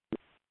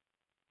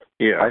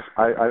 Yeah,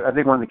 I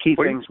think one of the key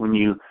things when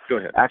you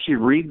actually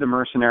read The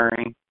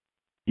Mercenary,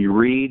 you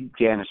read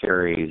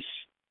Janissaries,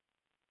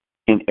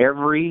 in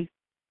every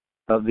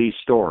of these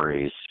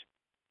stories,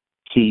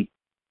 he,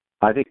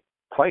 I think,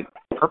 quite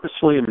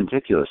purposefully and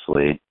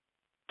meticulously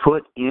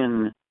put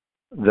in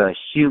the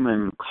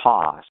human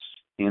costs,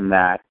 in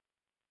that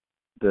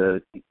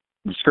the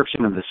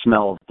description of the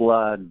smell of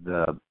blood,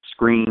 the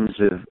screams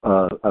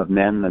of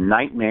men, the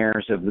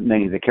nightmares of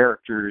many of the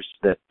characters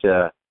that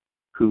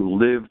who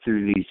lived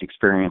through these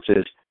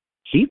experiences,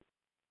 he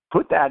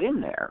put that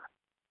in there.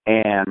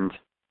 And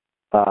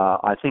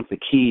I think the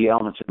key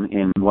elements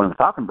in one of the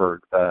Falkenberg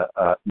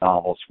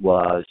novels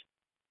was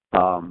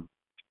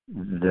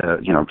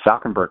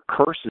Falkenberg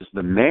curses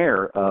the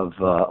mayor of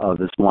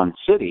this one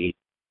city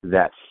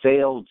that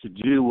failed to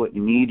do what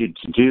needed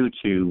to do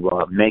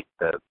to make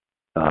the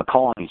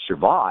colony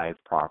survive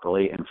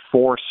properly, and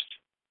forced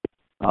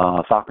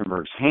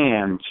Falkenberg's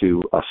hand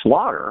to a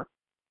slaughter,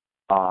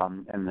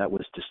 and that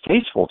was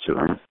distasteful to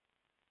him.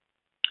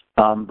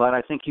 But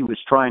I think he was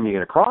trying to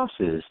get across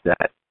is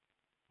that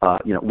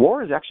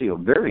war is actually a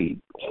very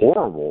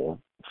horrible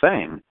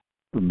thing,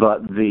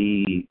 but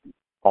the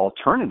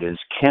alternatives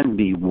can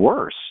be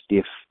worse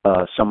if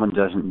someone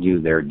doesn't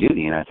do their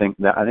duty. And I think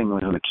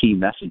one of the key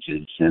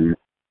messages in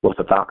both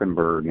the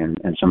Falkenberg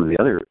and some of the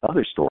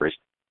other stories.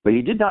 But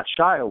he did not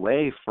shy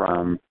away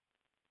from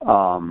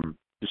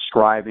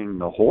describing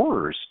the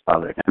horrors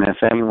of it. And if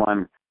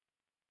anyone,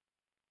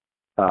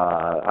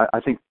 I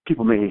think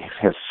people may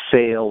have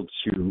failed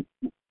to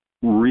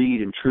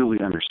read and truly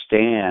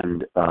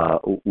understand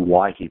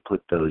why he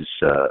put those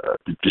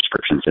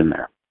descriptions in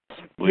there.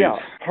 Yeah,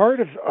 part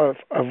of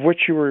what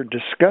you were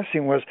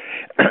discussing was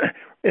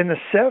in the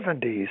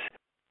 70s,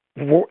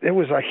 there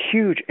was a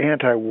huge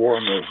anti-war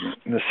movement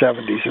in the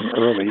 70s and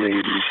early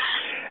 80s.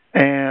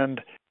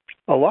 And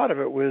a lot of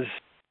it was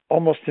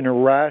almost an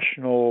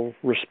irrational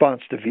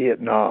response to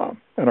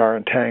Vietnam and our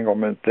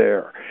entanglement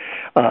there,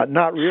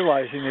 not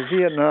realizing that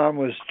Vietnam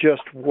was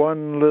just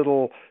one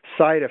little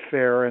side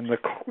affair in the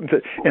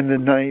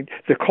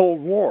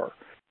Cold War.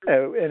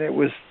 And it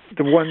was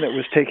the one that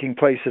was taking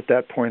place at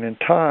that point in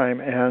time,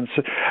 and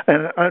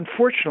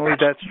unfortunately,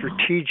 that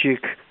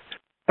strategic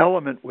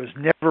element was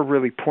never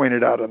really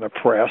pointed out in the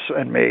press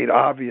and made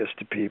obvious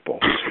to people.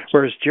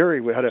 Whereas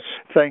Jerry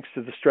thanks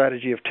to the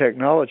strategy of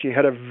technology,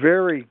 had a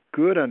very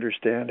good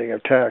understanding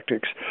of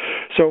tactics.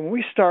 So when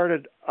we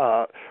started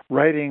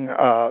writing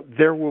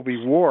There Will Be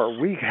War,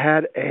 we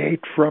had a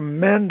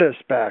tremendous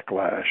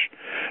backlash.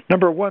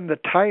 Number one, the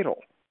title,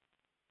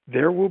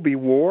 There Will Be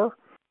War.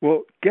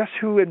 Well, guess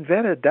who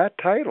invented that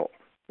title?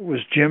 It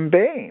was Jim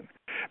Bain,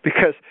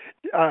 because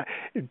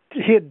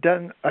he had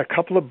done a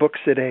couple of books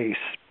at Ace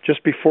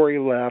just before he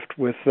left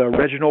with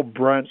Reginald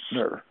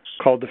Bruntner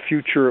called The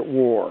Future at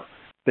War.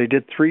 They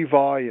did 3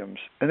 volumes,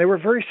 and they were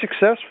very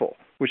successful,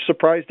 which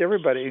surprised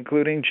everybody,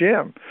 including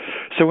Jim.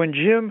 So when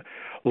Jim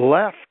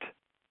left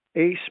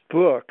Ace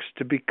Books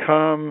to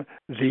become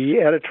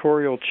the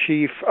editorial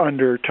chief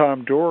under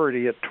Tom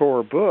Doherty at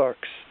Tor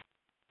Books,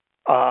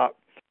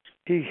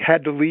 he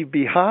had to leave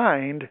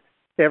behind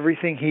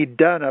everything he'd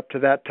done up to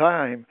that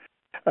time,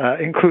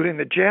 including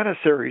the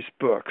Janissaries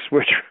books,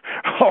 which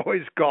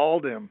always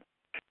galled him.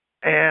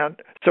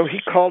 And so he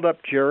called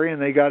up Jerry,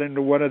 and they got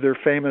into one of their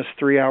famous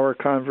 3-hour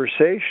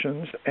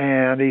conversations.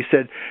 And he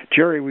said,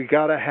 "Jerry, we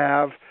got to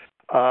have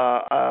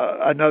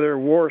another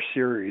war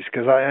series,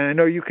 because I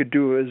know you could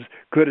do as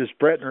good as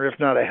Bretner, if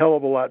not a hell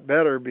of a lot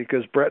better,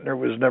 because Bretner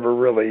was never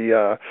really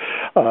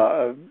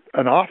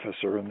an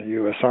officer in the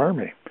U.S.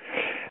 Army."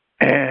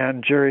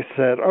 And Jerry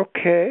said,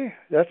 okay,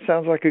 that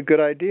sounds like a good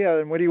idea.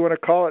 And what do you want to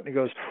call it? And he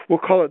goes, we'll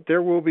call it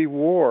There Will Be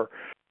War.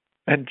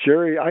 And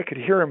Jerry, I could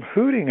hear him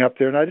hooting up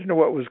there, and I didn't know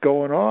what was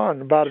going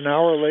on. About an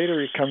hour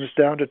later, he comes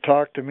down to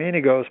talk to me, and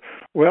he goes,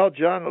 well,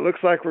 John, it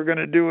looks like we're going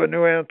to do a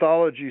new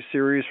anthology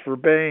series for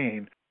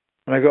Baen.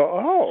 And I go,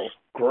 oh,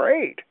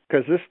 great,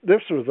 because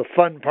this was the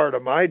fun part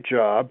of my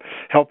job,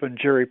 helping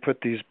Jerry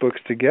put these books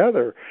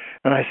together.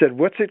 And I said,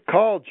 what's it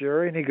called,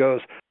 Jerry? And he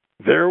goes,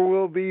 There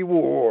Will Be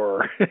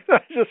War.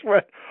 I just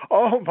went,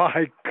 oh,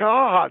 my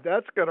God,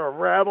 that's going to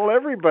rattle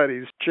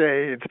everybody's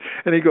chains.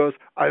 And he goes,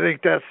 I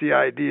think that's the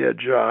idea,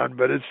 John,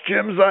 but it's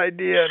Jim's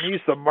idea, and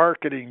he's the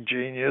marketing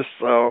genius,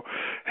 so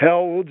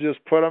hell, we'll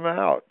just put them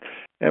out.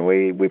 And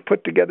we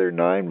put together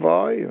 9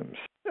 volumes,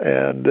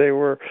 and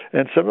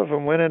some of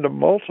them went into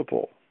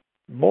multiple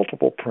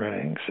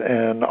printings,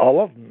 and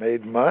all of them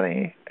made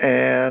money.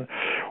 And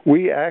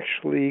we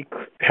actually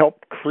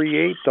helped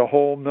create the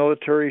whole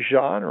military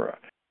genre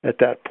at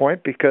that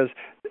point, because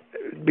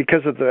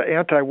of the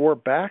anti-war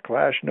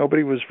backlash,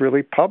 nobody was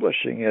really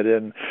publishing it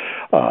in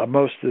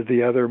most of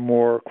the other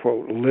more,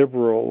 quote,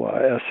 liberal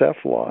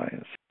SF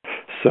lines.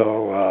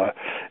 So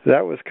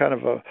that was kind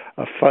of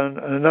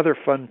another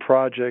fun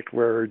project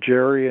where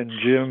Jerry and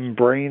Jim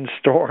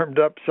brainstormed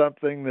up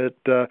something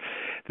that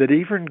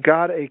even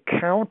got a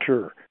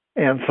counter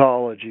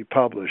anthology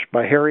published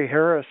by Harry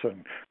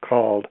Harrison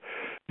called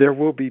There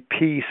Will Be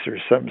Peace or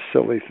some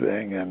silly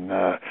thing, and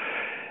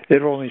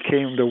it only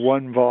came to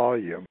 1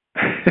 volume.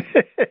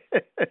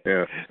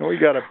 Yeah. And we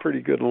got a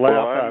pretty good laugh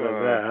out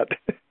of that.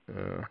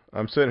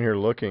 I'm sitting here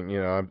looking,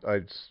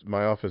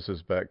 my office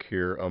is back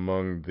here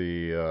among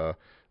the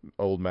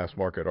old mass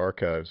market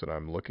archives, and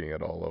I'm looking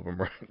at all of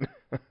them right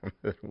now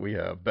that we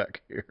have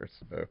back here.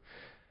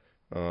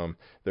 So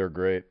they're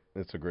great.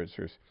 It's a great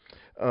series.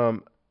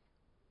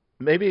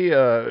 Maybe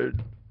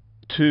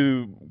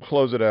to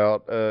close it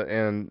out,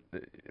 and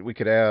we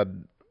could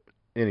add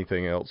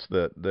anything else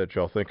that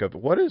y'all think of.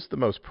 What is the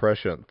most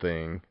prescient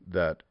thing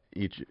that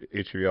each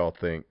of y'all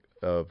think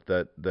of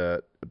that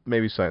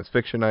maybe science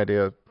fiction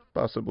idea,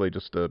 possibly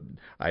just a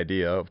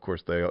idea, of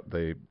course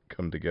they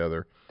come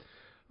together,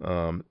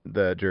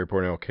 that Jerry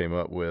Pournelle came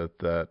up with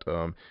that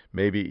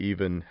maybe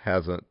even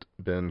hasn't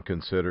been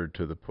considered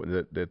to the point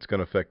that it's going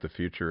to affect the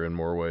future in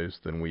more ways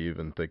than we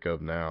even think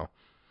of now,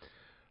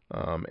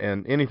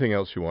 and anything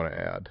else you want to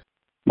add?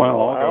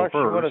 Well, I'll Alex,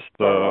 go first.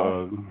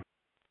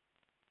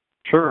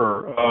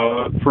 Sure.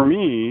 For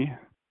me,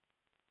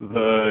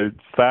 the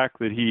fact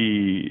that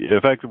he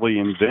effectively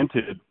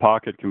invented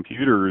pocket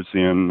computers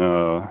is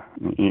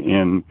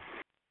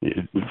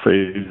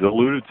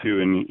alluded to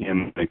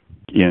in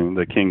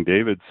the King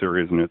David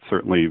series, and it's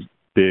certainly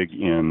big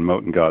in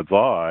Mote and God's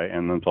Eye,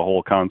 and then the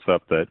whole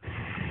concept that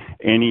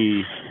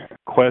any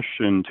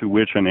question to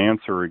which an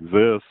answer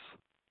exists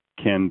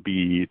can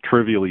be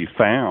trivially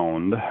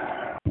found,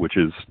 which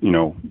is,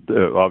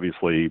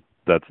 obviously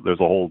there's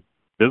a whole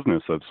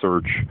business of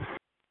search,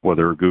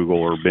 whether Google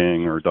or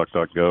Bing or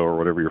DuckDuckGo or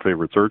whatever your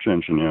favorite search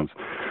engine is.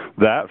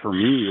 That, for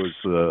me, was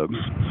the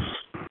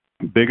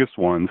biggest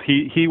ones.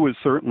 He was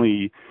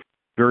certainly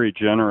very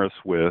generous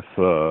with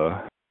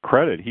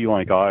credit. He,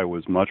 like I,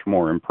 was much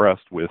more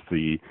impressed with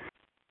the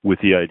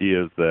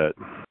ideas that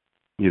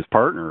his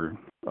partner,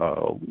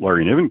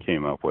 Larry Niven,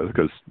 came up with,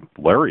 because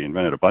Larry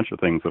invented a bunch of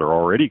things that are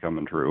already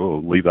coming true.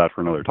 We'll leave that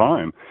for another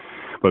time.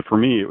 But for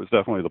me, it was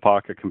definitely the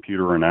pocket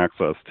computer and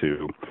access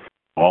to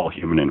all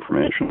human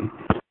information.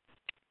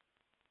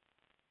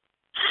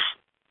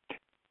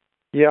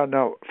 Yeah,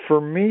 no,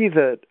 for me,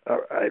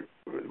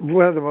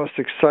 one of the most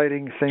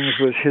exciting things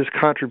was his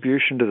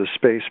contribution to the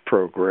space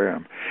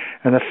program,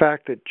 and the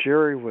fact that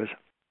Jerry was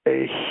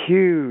a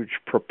huge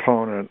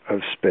proponent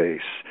of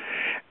space.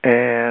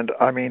 And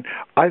I mean,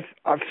 I've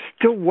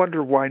still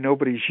wondered why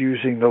nobody's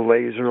using the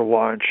laser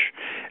launch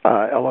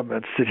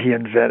elements that he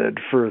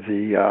invented for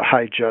the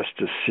High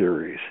Justice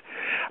series.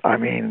 I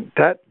mean,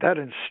 that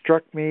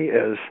struck me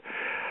as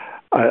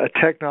a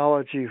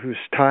technology whose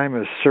time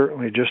is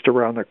certainly just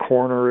around the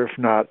corner, if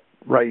not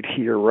right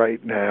here,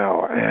 right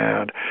now.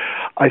 And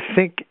I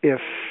think I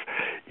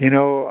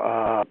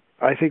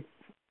think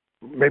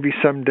maybe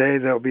someday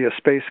there'll be a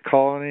space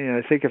colony, and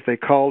I think if they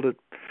called it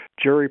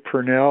Jerry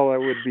Pournelle,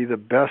 that would be the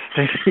best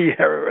thing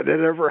that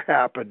ever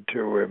happened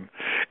to him.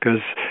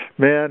 Because,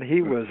 man,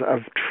 he was a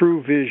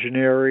true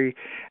visionary,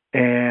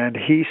 and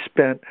he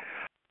spent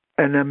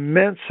an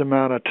immense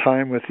amount of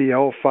time with the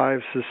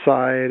L5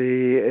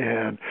 Society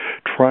and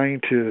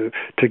trying to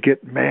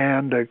get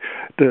man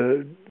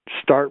to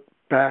start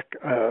back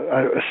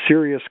a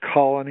serious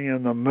colony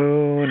on the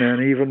moon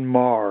and even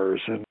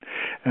Mars.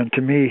 And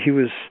to me, he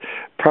was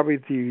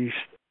probably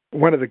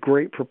one of the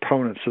great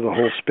proponents of the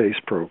whole space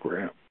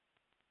program.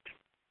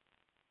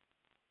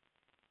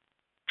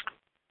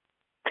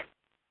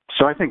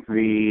 So I think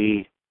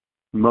the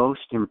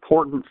most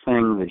important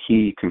thing that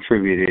he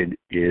contributed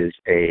is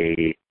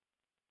a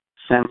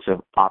sense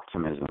of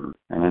optimism.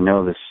 And I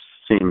know this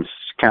seems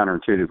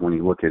counterintuitive when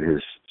you look at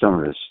some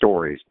of his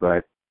stories,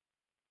 but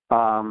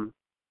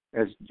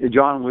as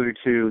John alluded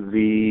to,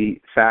 the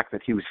fact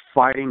that he was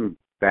fighting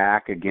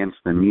back against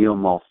the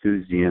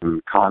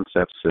neo-Malthusian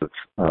concepts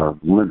of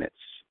limits.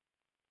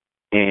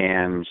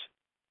 And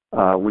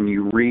when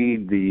you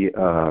read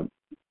the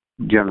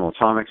General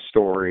Atomic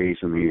stories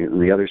and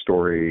the other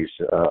stories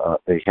that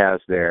he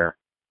has there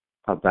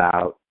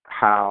about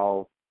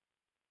how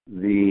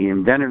the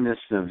inventiveness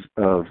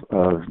of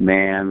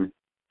man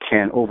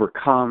can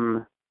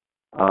overcome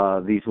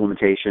these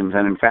limitations,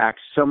 and in fact,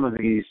 some of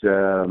these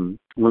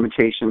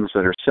limitations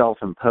that are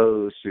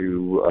self-imposed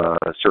through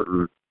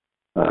certain,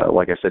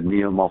 like I said,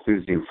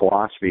 neo-Malthusian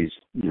philosophies,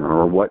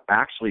 are what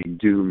actually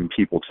doom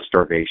people to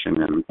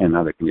starvation and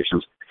other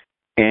conditions.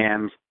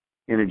 And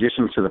in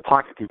addition to the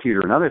pocket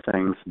computer and other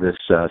things, this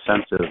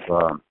sense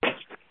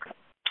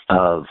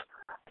of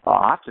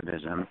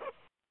optimism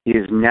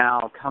is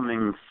now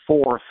coming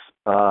forth,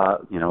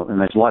 and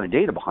there's a lot of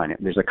data behind it.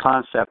 There's a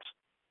concept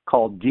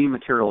called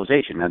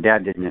dematerialization. Now,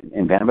 Dad didn't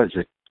invent it, but it's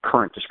a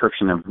current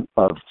description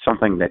of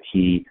something that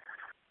he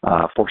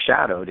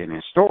foreshadowed in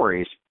his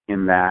stories,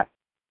 in that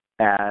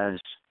as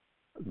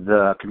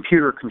the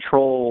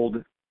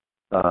computer-controlled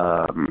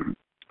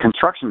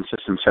construction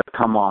systems have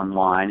come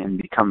online and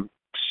become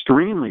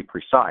extremely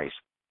precise,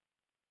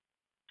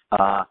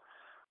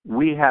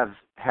 we have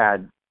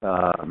had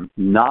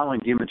not only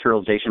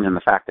dematerialization in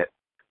the fact that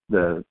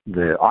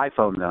the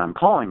iPhone that I'm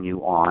calling you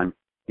on,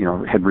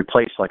 had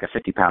replaced like a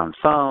 50-pound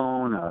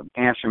phone, an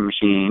answering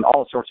machine,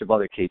 all sorts of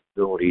other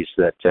capabilities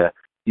that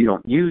you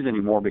don't use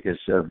anymore because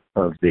of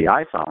the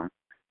iPhone,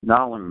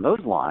 not only in those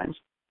lines,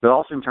 but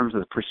also in terms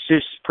of the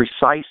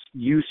precise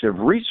use of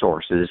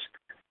resources,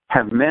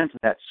 have meant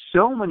that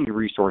so many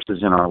resources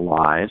in our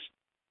lives,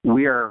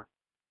 we are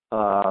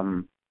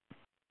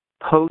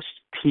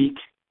post-peak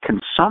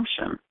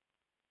consumption.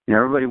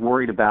 Everybody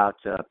worried about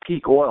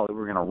peak oil, that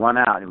we're going to run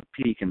out, it would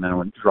peak and then it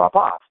would drop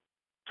off.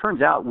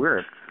 Turns out we're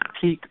at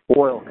peak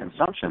oil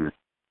consumption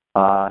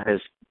has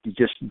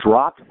just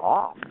dropped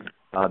off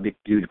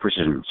due to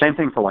precision. Same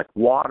thing for like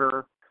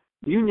water.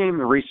 You name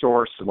the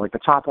resource, like the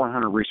top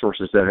 100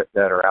 resources that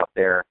are out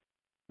there,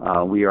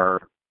 we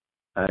are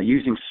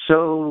using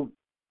so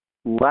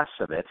less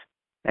of it,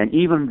 and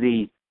even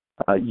the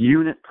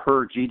unit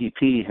per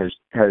GDP has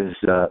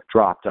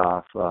dropped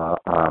off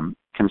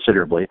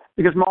considerably,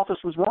 because Malthus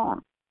was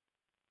wrong.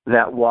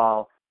 That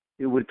while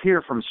it would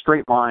appear from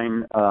straight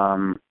line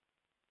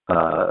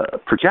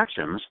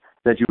projections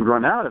that you would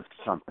run out of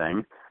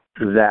something,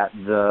 that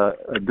the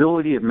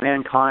ability of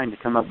mankind to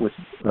come up with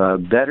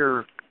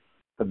better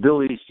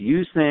abilities to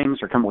use things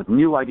or come up with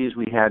new ideas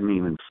we hadn't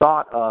even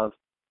thought of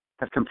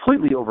have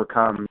completely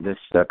overcome this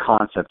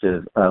concept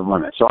of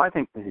limit. So I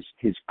think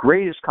his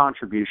greatest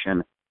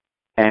contribution,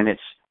 and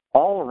it's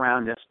all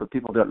around us, but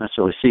people don't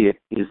necessarily see it,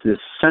 is this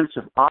sense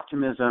of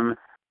optimism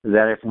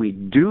that if we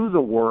do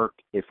the work,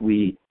 if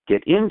we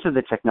get into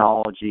the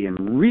technology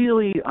and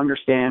really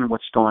understand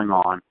what's going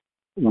on,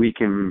 we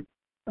can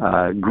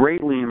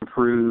greatly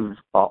improve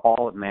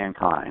all of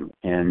mankind.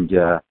 And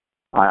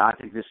I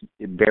think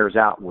it bears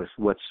out with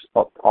what's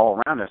all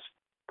around us.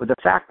 But the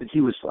fact that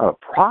he was a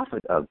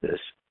prophet of this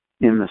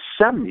in the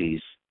 70s,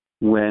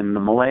 when the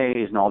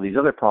malaise and all these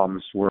other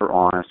problems were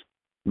on us,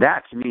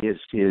 that to me is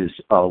his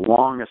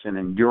longest and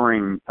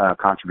enduring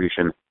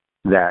contribution,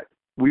 that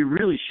we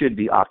really should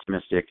be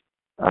optimistic.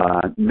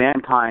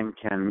 Mankind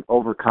can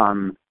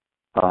overcome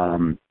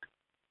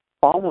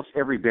almost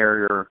every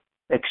barrier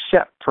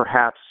except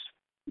perhaps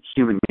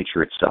human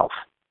nature itself.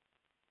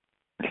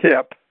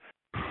 Yep.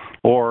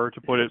 Or,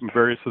 to put it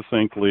very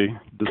succinctly,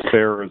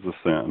 despair is a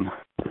sin.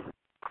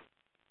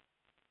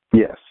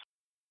 Yes.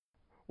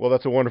 Well,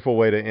 that's a wonderful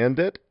way to end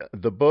it.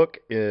 The book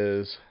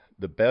is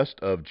The Best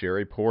of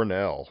Jerry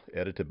Pournelle,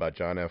 edited by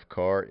John F.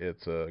 Carr.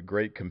 It's a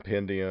great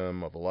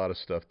compendium of a lot of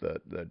stuff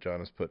that John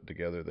has put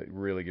together that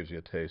really gives you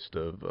a taste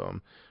of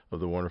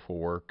the wonderful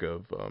work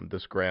of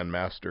this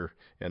grandmaster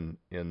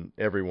in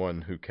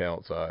everyone who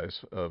counts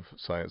eyes of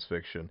science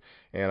fiction.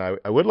 And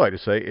I would like to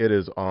say it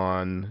is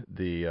on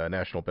the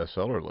national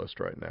bestseller list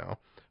right now.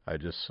 I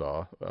just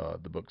saw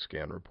the book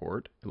scan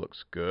report. It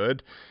looks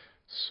good.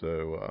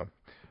 So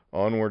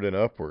onward and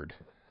upward.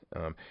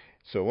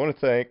 So I want to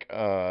thank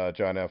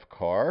John F.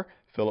 Carr,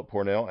 Phillip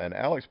Pournelle, and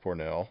Alex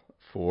Pournelle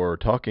for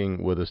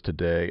talking with us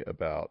today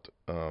about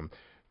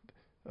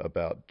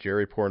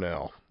Jerry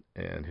Pournelle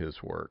and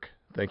his work.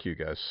 Thank you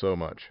guys so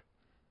much.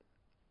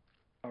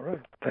 All right.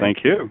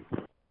 Thank you.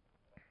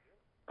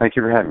 Thank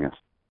you for having us.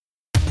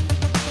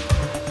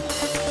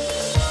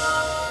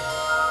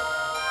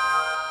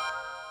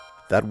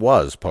 That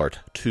was part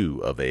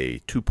 2 of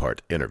a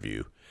 2-part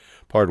interview.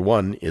 Part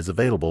 1 is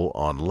available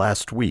on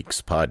last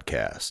week's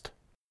podcast.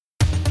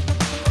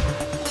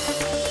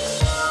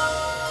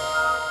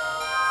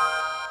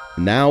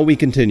 Now we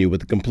continue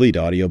with the complete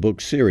audiobook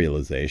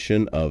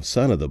serialization of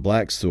Son of the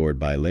Black Sword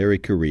by Larry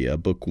Correia,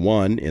 Book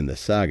 1 in the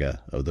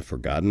Saga of the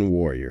Forgotten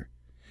Warrior.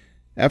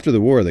 After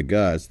the War of the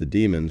Gods, the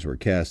demons were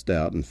cast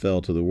out and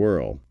fell to the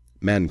world.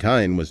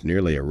 Mankind was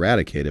nearly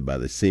eradicated by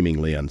the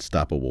seemingly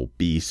unstoppable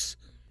beasts,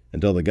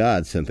 until the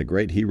gods sent the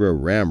great hero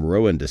Ram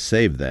Rowan to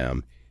save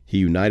them. He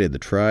united the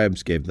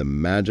tribes, gave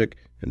them magic,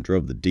 and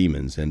drove the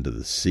demons into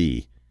the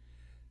sea.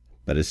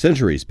 But as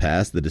centuries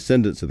passed, the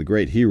descendants of the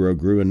great hero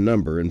grew in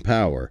number and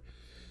power.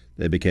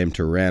 They became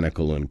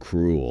tyrannical and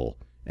cruel,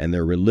 and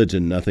their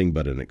religion nothing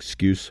but an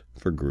excuse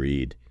for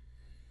greed.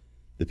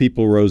 The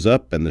people rose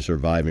up, and the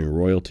surviving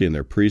royalty and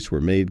their priests were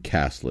made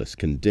casteless,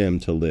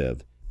 condemned to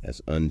live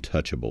as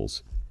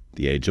untouchables.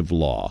 The age of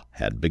law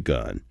had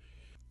begun.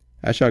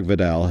 Ashok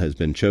Vidal has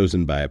been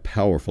chosen by a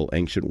powerful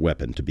ancient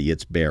weapon to be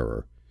its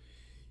bearer.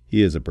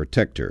 He is a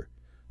protector,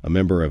 a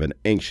member of an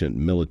ancient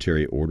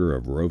military order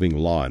of roving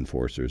law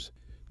enforcers.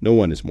 No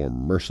one is more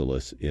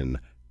merciless in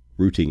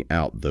rooting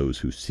out those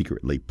who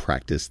secretly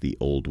practice the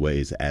old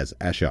ways as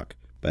Ashok.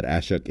 But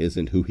Ashok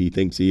isn't who he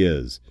thinks he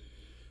is.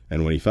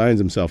 And when he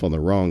finds himself on the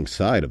wrong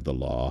side of the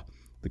law,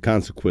 the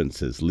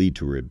consequences lead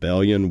to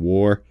rebellion,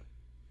 war,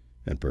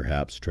 and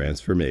perhaps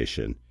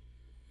transformation.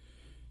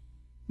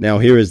 Now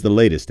here is the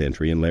latest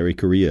entry in Larry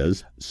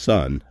Correia's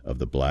Son of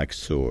the Black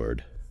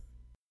Sword.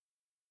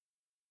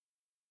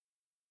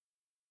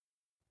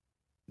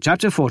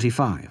 Chapter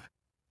 45.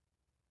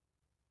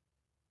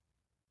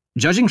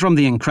 Judging from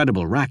the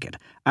incredible racket,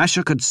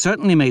 Ashok had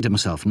certainly made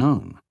himself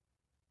known.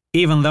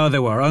 Even though they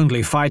were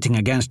only fighting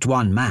against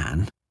one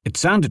man, it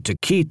sounded to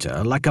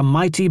Keita like a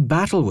mighty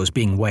battle was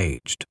being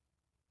waged.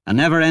 A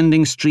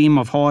never-ending stream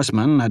of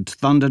horsemen had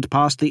thundered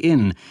past the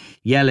inn,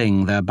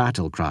 yelling their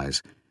battle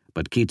cries,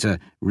 but Keita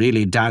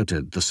really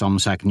doubted the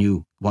Somsak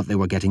knew what they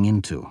were getting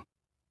into.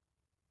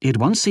 He had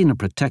once seen a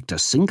protector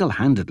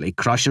single-handedly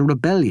crush a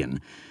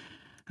rebellion,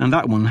 and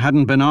that one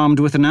hadn't been armed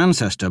with an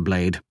ancestor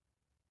blade.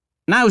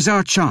 "Now's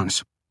our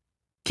chance,"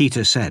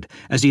 Keita said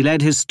as he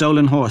led his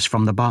stolen horse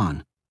from the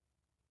barn.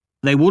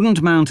 They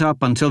wouldn't mount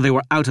up until they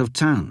were out of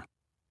town.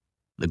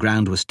 The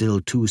ground was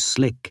still too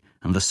slick,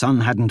 and the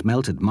sun hadn't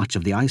melted much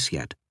of the ice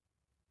yet.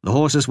 The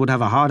horses would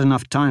have a hard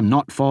enough time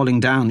not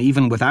falling down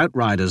even without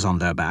riders on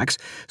their backs,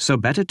 so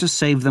better to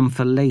save them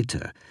for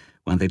later,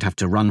 when they'd have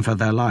to run for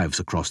their lives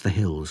across the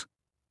hills.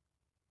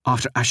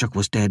 After Ashok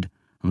was dead,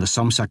 and the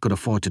Somsak could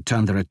afford to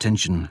turn their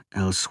attention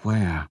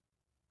elsewhere.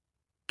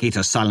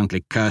 Keita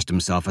silently cursed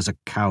himself as a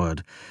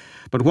coward,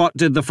 but what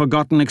did the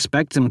Forgotten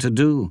expect him to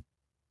do?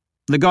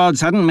 The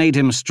gods hadn't made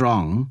him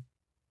strong.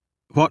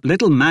 What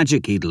little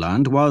magic he'd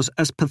learned was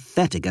as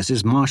pathetic as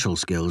his martial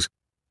skills,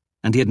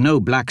 and he had no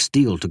black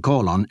steel to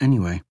call on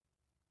anyway.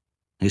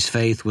 His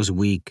faith was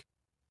weak.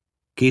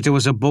 Keita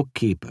was a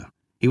bookkeeper.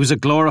 He was a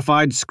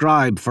glorified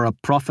scribe for a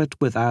prophet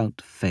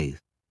without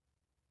faith.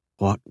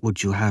 What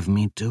would you have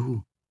me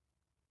do?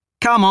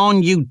 "Come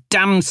on, you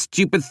damn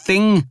stupid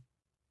thing!"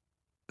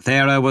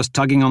 Thera was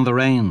tugging on the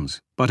reins,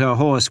 but her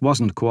horse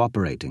wasn't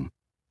cooperating.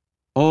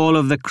 All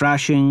of the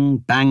crashing,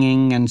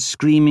 banging, and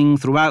screaming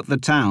throughout the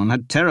town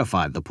had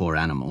terrified the poor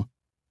animal.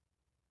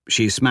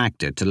 She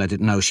smacked it to let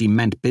it know she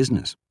meant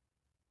business.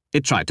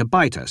 It tried to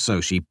bite her,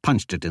 so she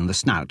punched it in the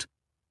snout.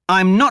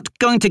 "I'm not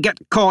going to get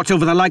caught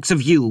over the likes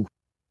of you!"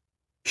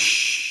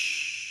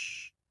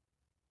 "Shh!"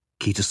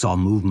 Keita saw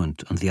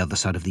movement on the other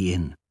side of the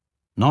inn.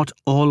 Not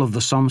all of the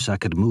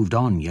Somsak had moved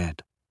on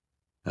yet.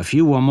 A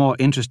few were more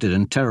interested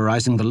in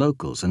terrorizing the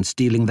locals and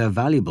stealing their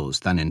valuables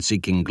than in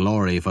seeking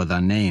glory for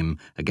their name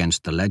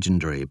against the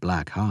legendary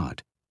Black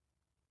Heart.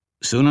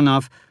 Soon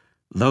enough,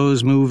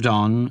 those moved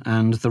on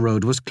and the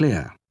road was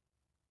clear.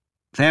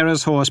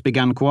 Thera's horse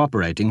began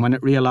cooperating when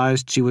it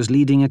realized she was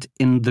leading it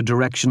in the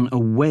direction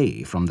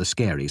away from the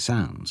scary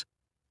sounds.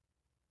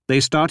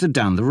 They started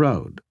down the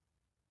road.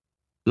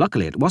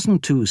 Luckily, it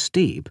wasn't too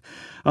steep,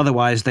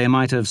 otherwise they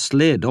might have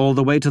slid all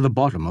the way to the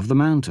bottom of the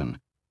mountain.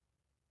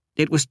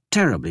 It was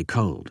terribly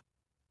cold,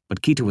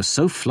 but Keita was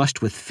so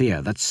flushed with fear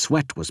that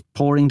sweat was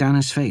pouring down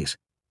his face.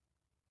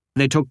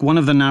 They took one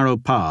of the narrow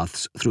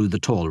paths through the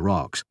tall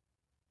rocks.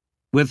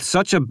 With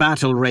such a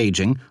battle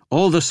raging,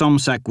 all the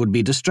Somsak would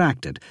be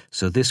distracted,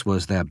 so this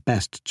was their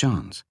best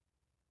chance.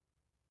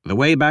 The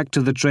way back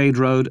to the trade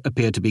road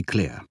appeared to be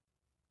clear.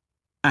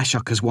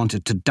 Ashok has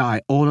wanted to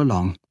die all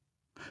along.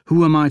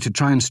 Who am I to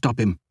try and stop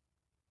him?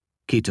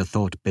 Keita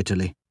thought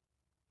bitterly.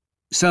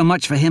 So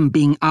much for him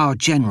being our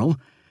general.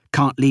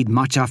 Can't lead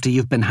much after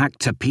you've been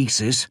hacked to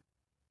pieces.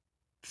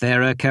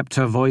 Thera kept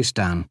her voice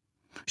down.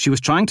 She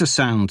was trying to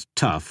sound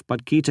tough,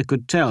 but Keita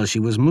could tell she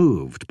was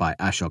moved by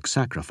Ashok's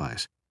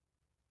sacrifice.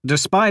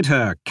 Despite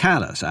her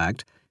callous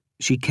act,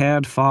 she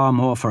cared far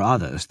more for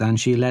others than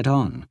she let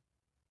on.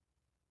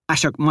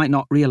 Ashok might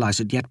not realize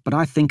it yet, but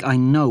I think I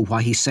know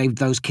why he saved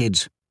those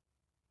kids.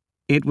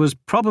 It was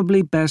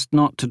probably best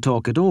not to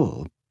talk at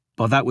all,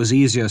 but that was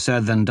easier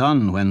said than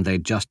done when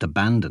they'd just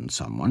abandoned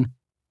someone.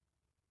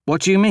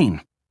 What do you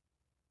mean?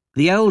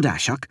 The old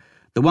Ashok,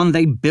 the one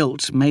they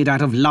built made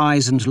out of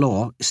lies and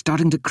law, is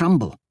starting to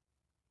crumble.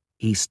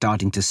 He's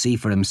starting to see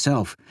for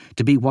himself,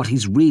 to be what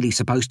he's really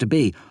supposed to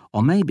be,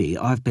 or maybe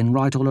I've been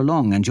right all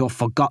along and your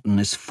Forgotten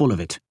is full of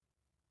it.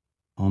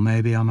 Or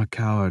maybe I'm a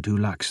coward who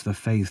lacks the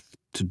faith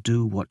to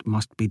do what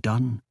must be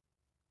done.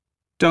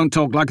 Don't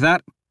talk like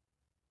that.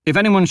 If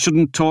anyone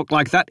shouldn't talk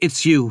like that,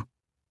 it's you.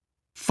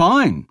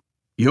 Fine.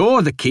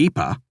 You're the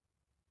keeper.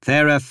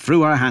 Thera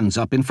threw her hands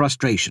up in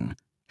frustration.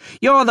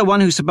 You're the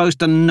one who's supposed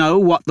to know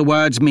what the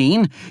words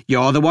mean.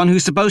 You're the one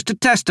who's supposed to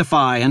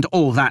testify and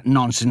all that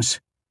nonsense."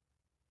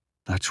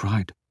 "That's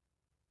right.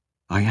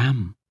 I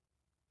am."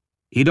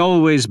 He'd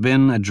always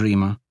been a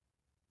dreamer,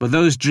 but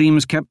those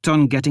dreams kept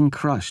on getting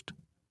crushed.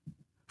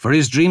 For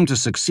his dream to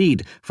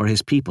succeed, for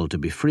his people to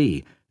be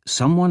free,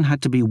 someone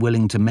had to be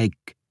willing to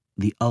make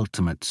the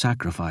ultimate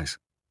sacrifice.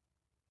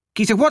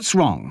 "Keita, what's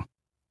wrong?"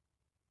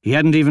 He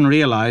hadn't even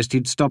realized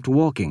he'd stopped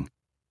walking.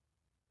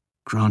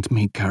 "Grant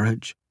me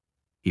courage,"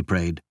 he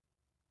prayed.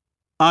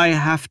 "I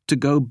have to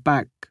go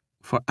back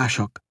for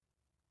Ashok."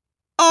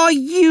 "Are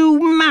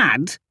you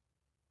mad?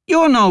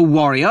 You're no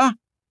warrior."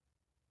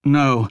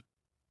 "No."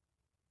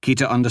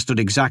 Keita understood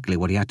exactly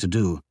what he had to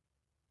do.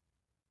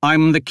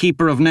 "I'm the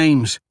Keeper of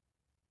Names."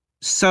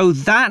 "So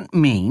that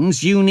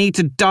means you need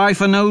to die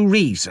for no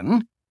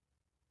reason?"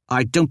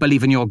 "I don't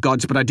believe in your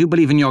gods, but I do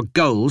believe in your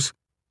goals.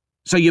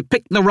 So you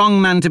picked the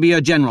wrong man to be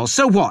your general.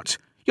 So what?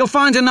 You'll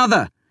find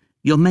another.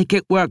 You'll make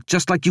it work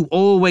just like you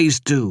always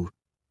do."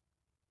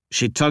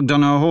 She tugged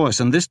on her horse,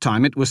 and this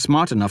time it was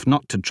smart enough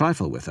not to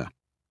trifle with her.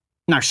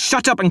 "Now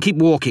shut up and keep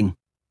walking."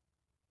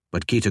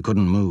 But Keita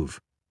couldn't move.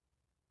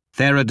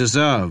 Thera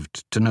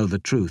deserved to know the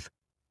truth.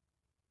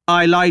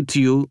 "I lied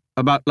to you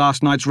about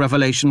last night's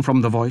revelation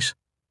from the voice.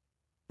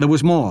 There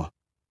was more."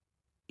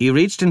 He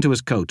reached into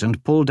his coat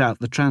and pulled out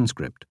the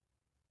transcript.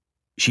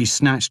 She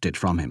snatched it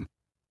from him.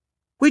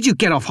 "Where'd you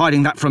get off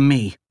hiding that from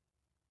me?"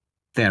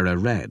 Thera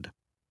read.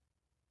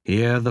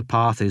 "Here the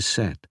path is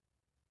set.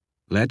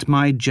 Let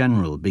my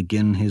general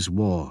begin his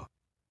war.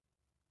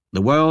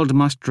 The world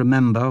must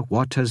remember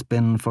what has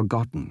been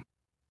forgotten.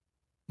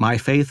 My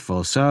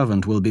faithful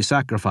servant will be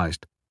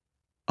sacrificed,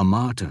 a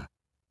martyr.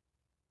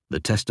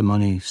 The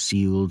testimony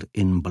sealed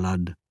in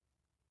blood."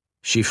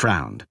 She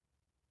frowned.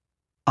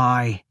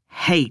 "I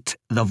hate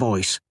the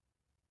voice."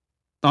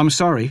 "I'm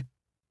sorry.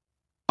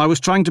 I was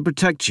trying to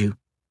protect you.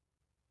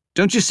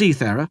 Don't you see,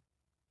 Thera?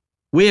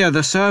 We're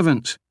the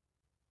servants.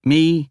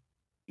 Me,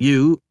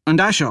 you, and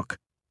Ashok.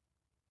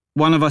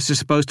 One of us is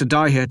supposed to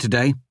die here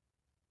today.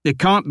 It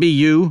can't be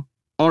you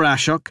or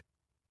Ashok.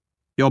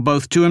 You're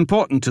both too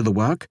important to the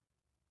work.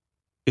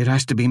 It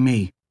has to be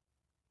me.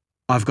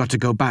 I've got to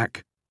go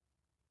back."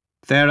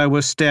 Thera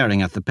was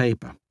staring at the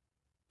paper.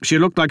 She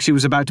looked like she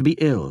was about to be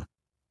ill.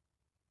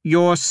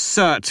 "You're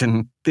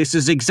certain this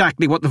is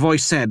exactly what the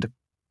voice said?"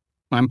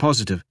 "I'm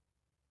positive.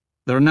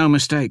 There are no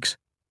mistakes."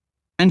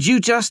 "And you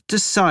just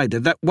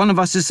decided that one of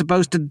us is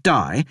supposed to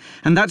die,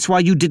 and that's why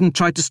you didn't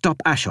try to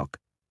stop Ashok?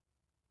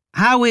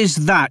 How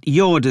is that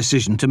your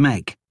decision to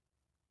make?"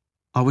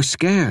 "I was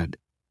scared,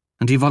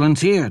 and he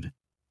volunteered."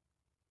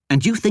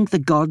 "And you think the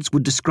gods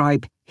would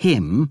describe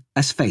him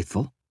as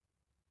faithful?"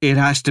 "It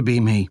has to be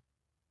me,"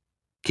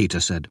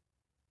 Keita said.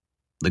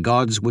 The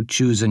gods would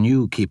choose a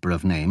new Keeper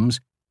of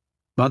Names,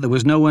 but there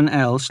was no one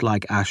else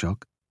like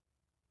Ashok.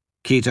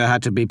 Keita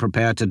had to be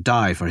prepared to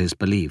die for his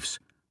beliefs,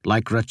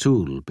 like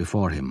Ratul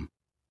before him.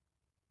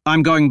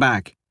 "I'm going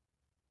back."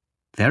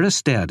 Thera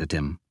stared at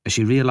him as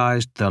she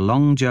realized their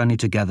long journey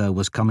together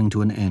was coming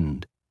to an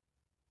end.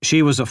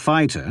 She was a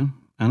fighter,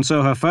 and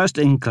so her first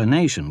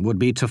inclination would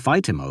be to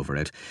fight him over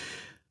it,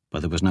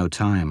 but there was no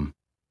time.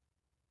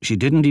 She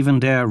didn't even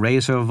dare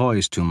raise her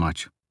voice too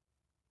much.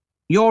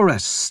 "You're a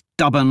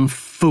stubborn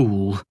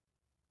fool."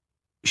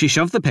 She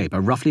shoved the paper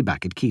roughly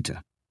back at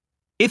Keita.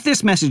 "If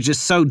this message is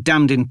so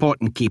damned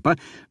important, Keeper,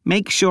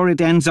 make sure it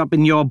ends up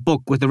in your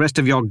book with the rest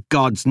of your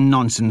gods'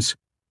 nonsense.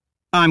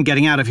 I'm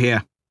getting out of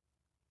here."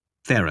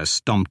 Thera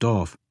stomped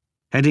off,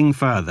 heading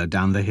further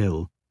down the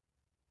hill.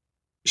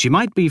 She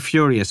might be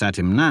furious at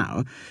him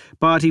now,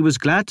 but he was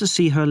glad to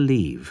see her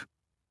leave.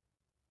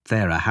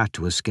 Thera had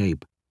to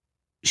escape.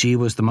 She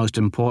was the most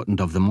important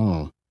of them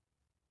all.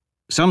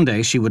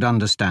 Someday she would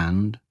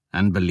understand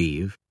and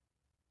believe.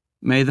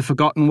 "May the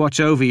Forgotten watch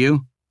over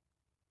you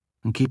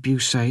and keep you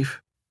safe,"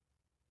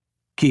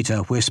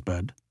 Keita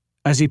whispered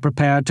as he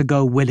prepared to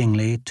go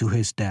willingly to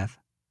his death.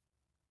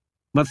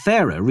 But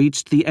Thera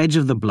reached the edge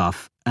of the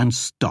bluff and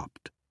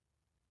stopped.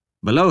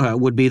 Below her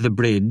would be the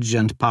bridge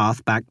and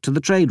path back to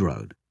the trade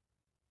road.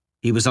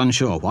 He was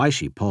unsure why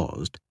she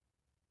paused.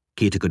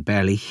 Keita could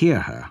barely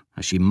hear her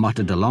as she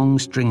muttered a long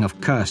string of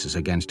curses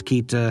against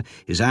Keita,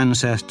 his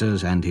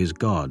ancestors, and his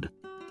god.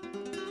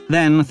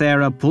 Then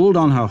Thera pulled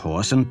on her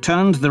horse and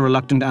turned the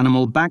reluctant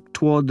animal back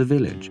toward the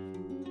village.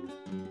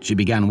 She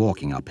began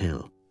walking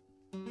uphill.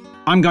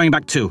 "I'm going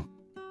back too,"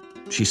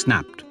 she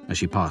snapped as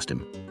she passed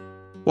him.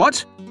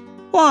 "What?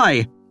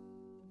 Why?"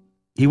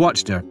 He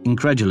watched her,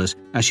 incredulous,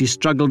 as she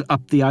struggled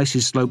up the icy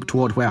slope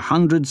toward where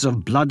hundreds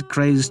of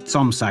blood-crazed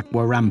Somsak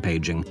were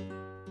rampaging.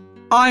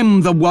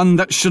 "I'm the one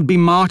that should be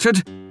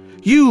martyred.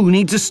 You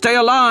need to stay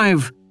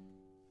alive."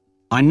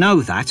 "I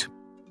know that,"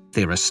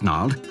 Thera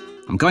snarled.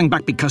 "I'm going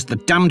back because the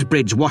damned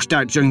bridge washed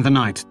out during the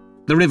night.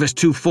 The river's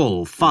too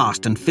full,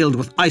 fast, and filled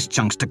with ice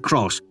chunks to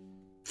cross.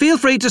 Feel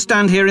free to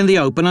stand here in the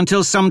open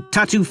until some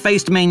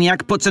tattoo-faced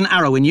maniac puts an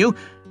arrow in you.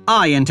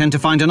 I intend to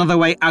find another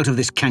way out of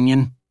this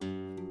canyon."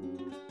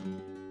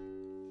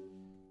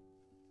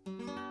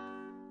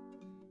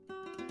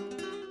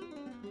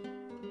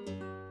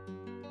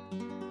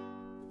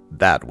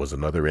 that was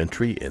another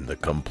entry in the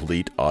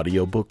complete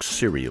audiobook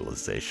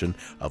serialization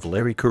of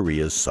Larry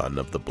Correia's Son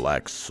of the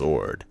Black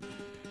Sword.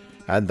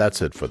 And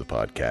that's it for the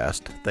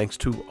podcast. Thanks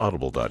to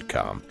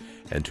Audible.com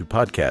and to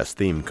podcast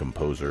theme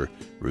composer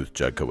Ruth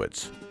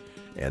Judkowitz.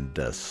 And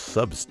a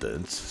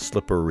substance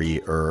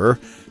slipperier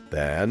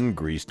than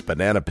greased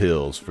banana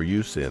pills for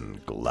use in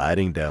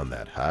gliding down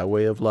that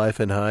highway of life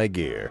in high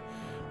gear.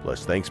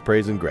 Plus, thanks,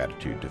 praise, and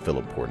gratitude to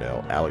Phillip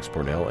Pournelle, Alex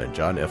Pournelle, and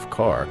John F.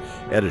 Carr,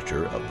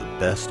 editor of The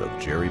Best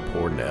of Jerry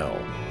Pournelle.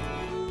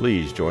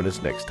 Please join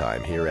us next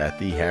time here at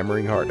the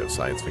hammering heart of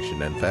science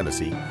fiction and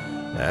fantasy,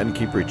 and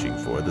keep reaching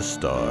for the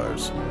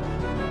stars.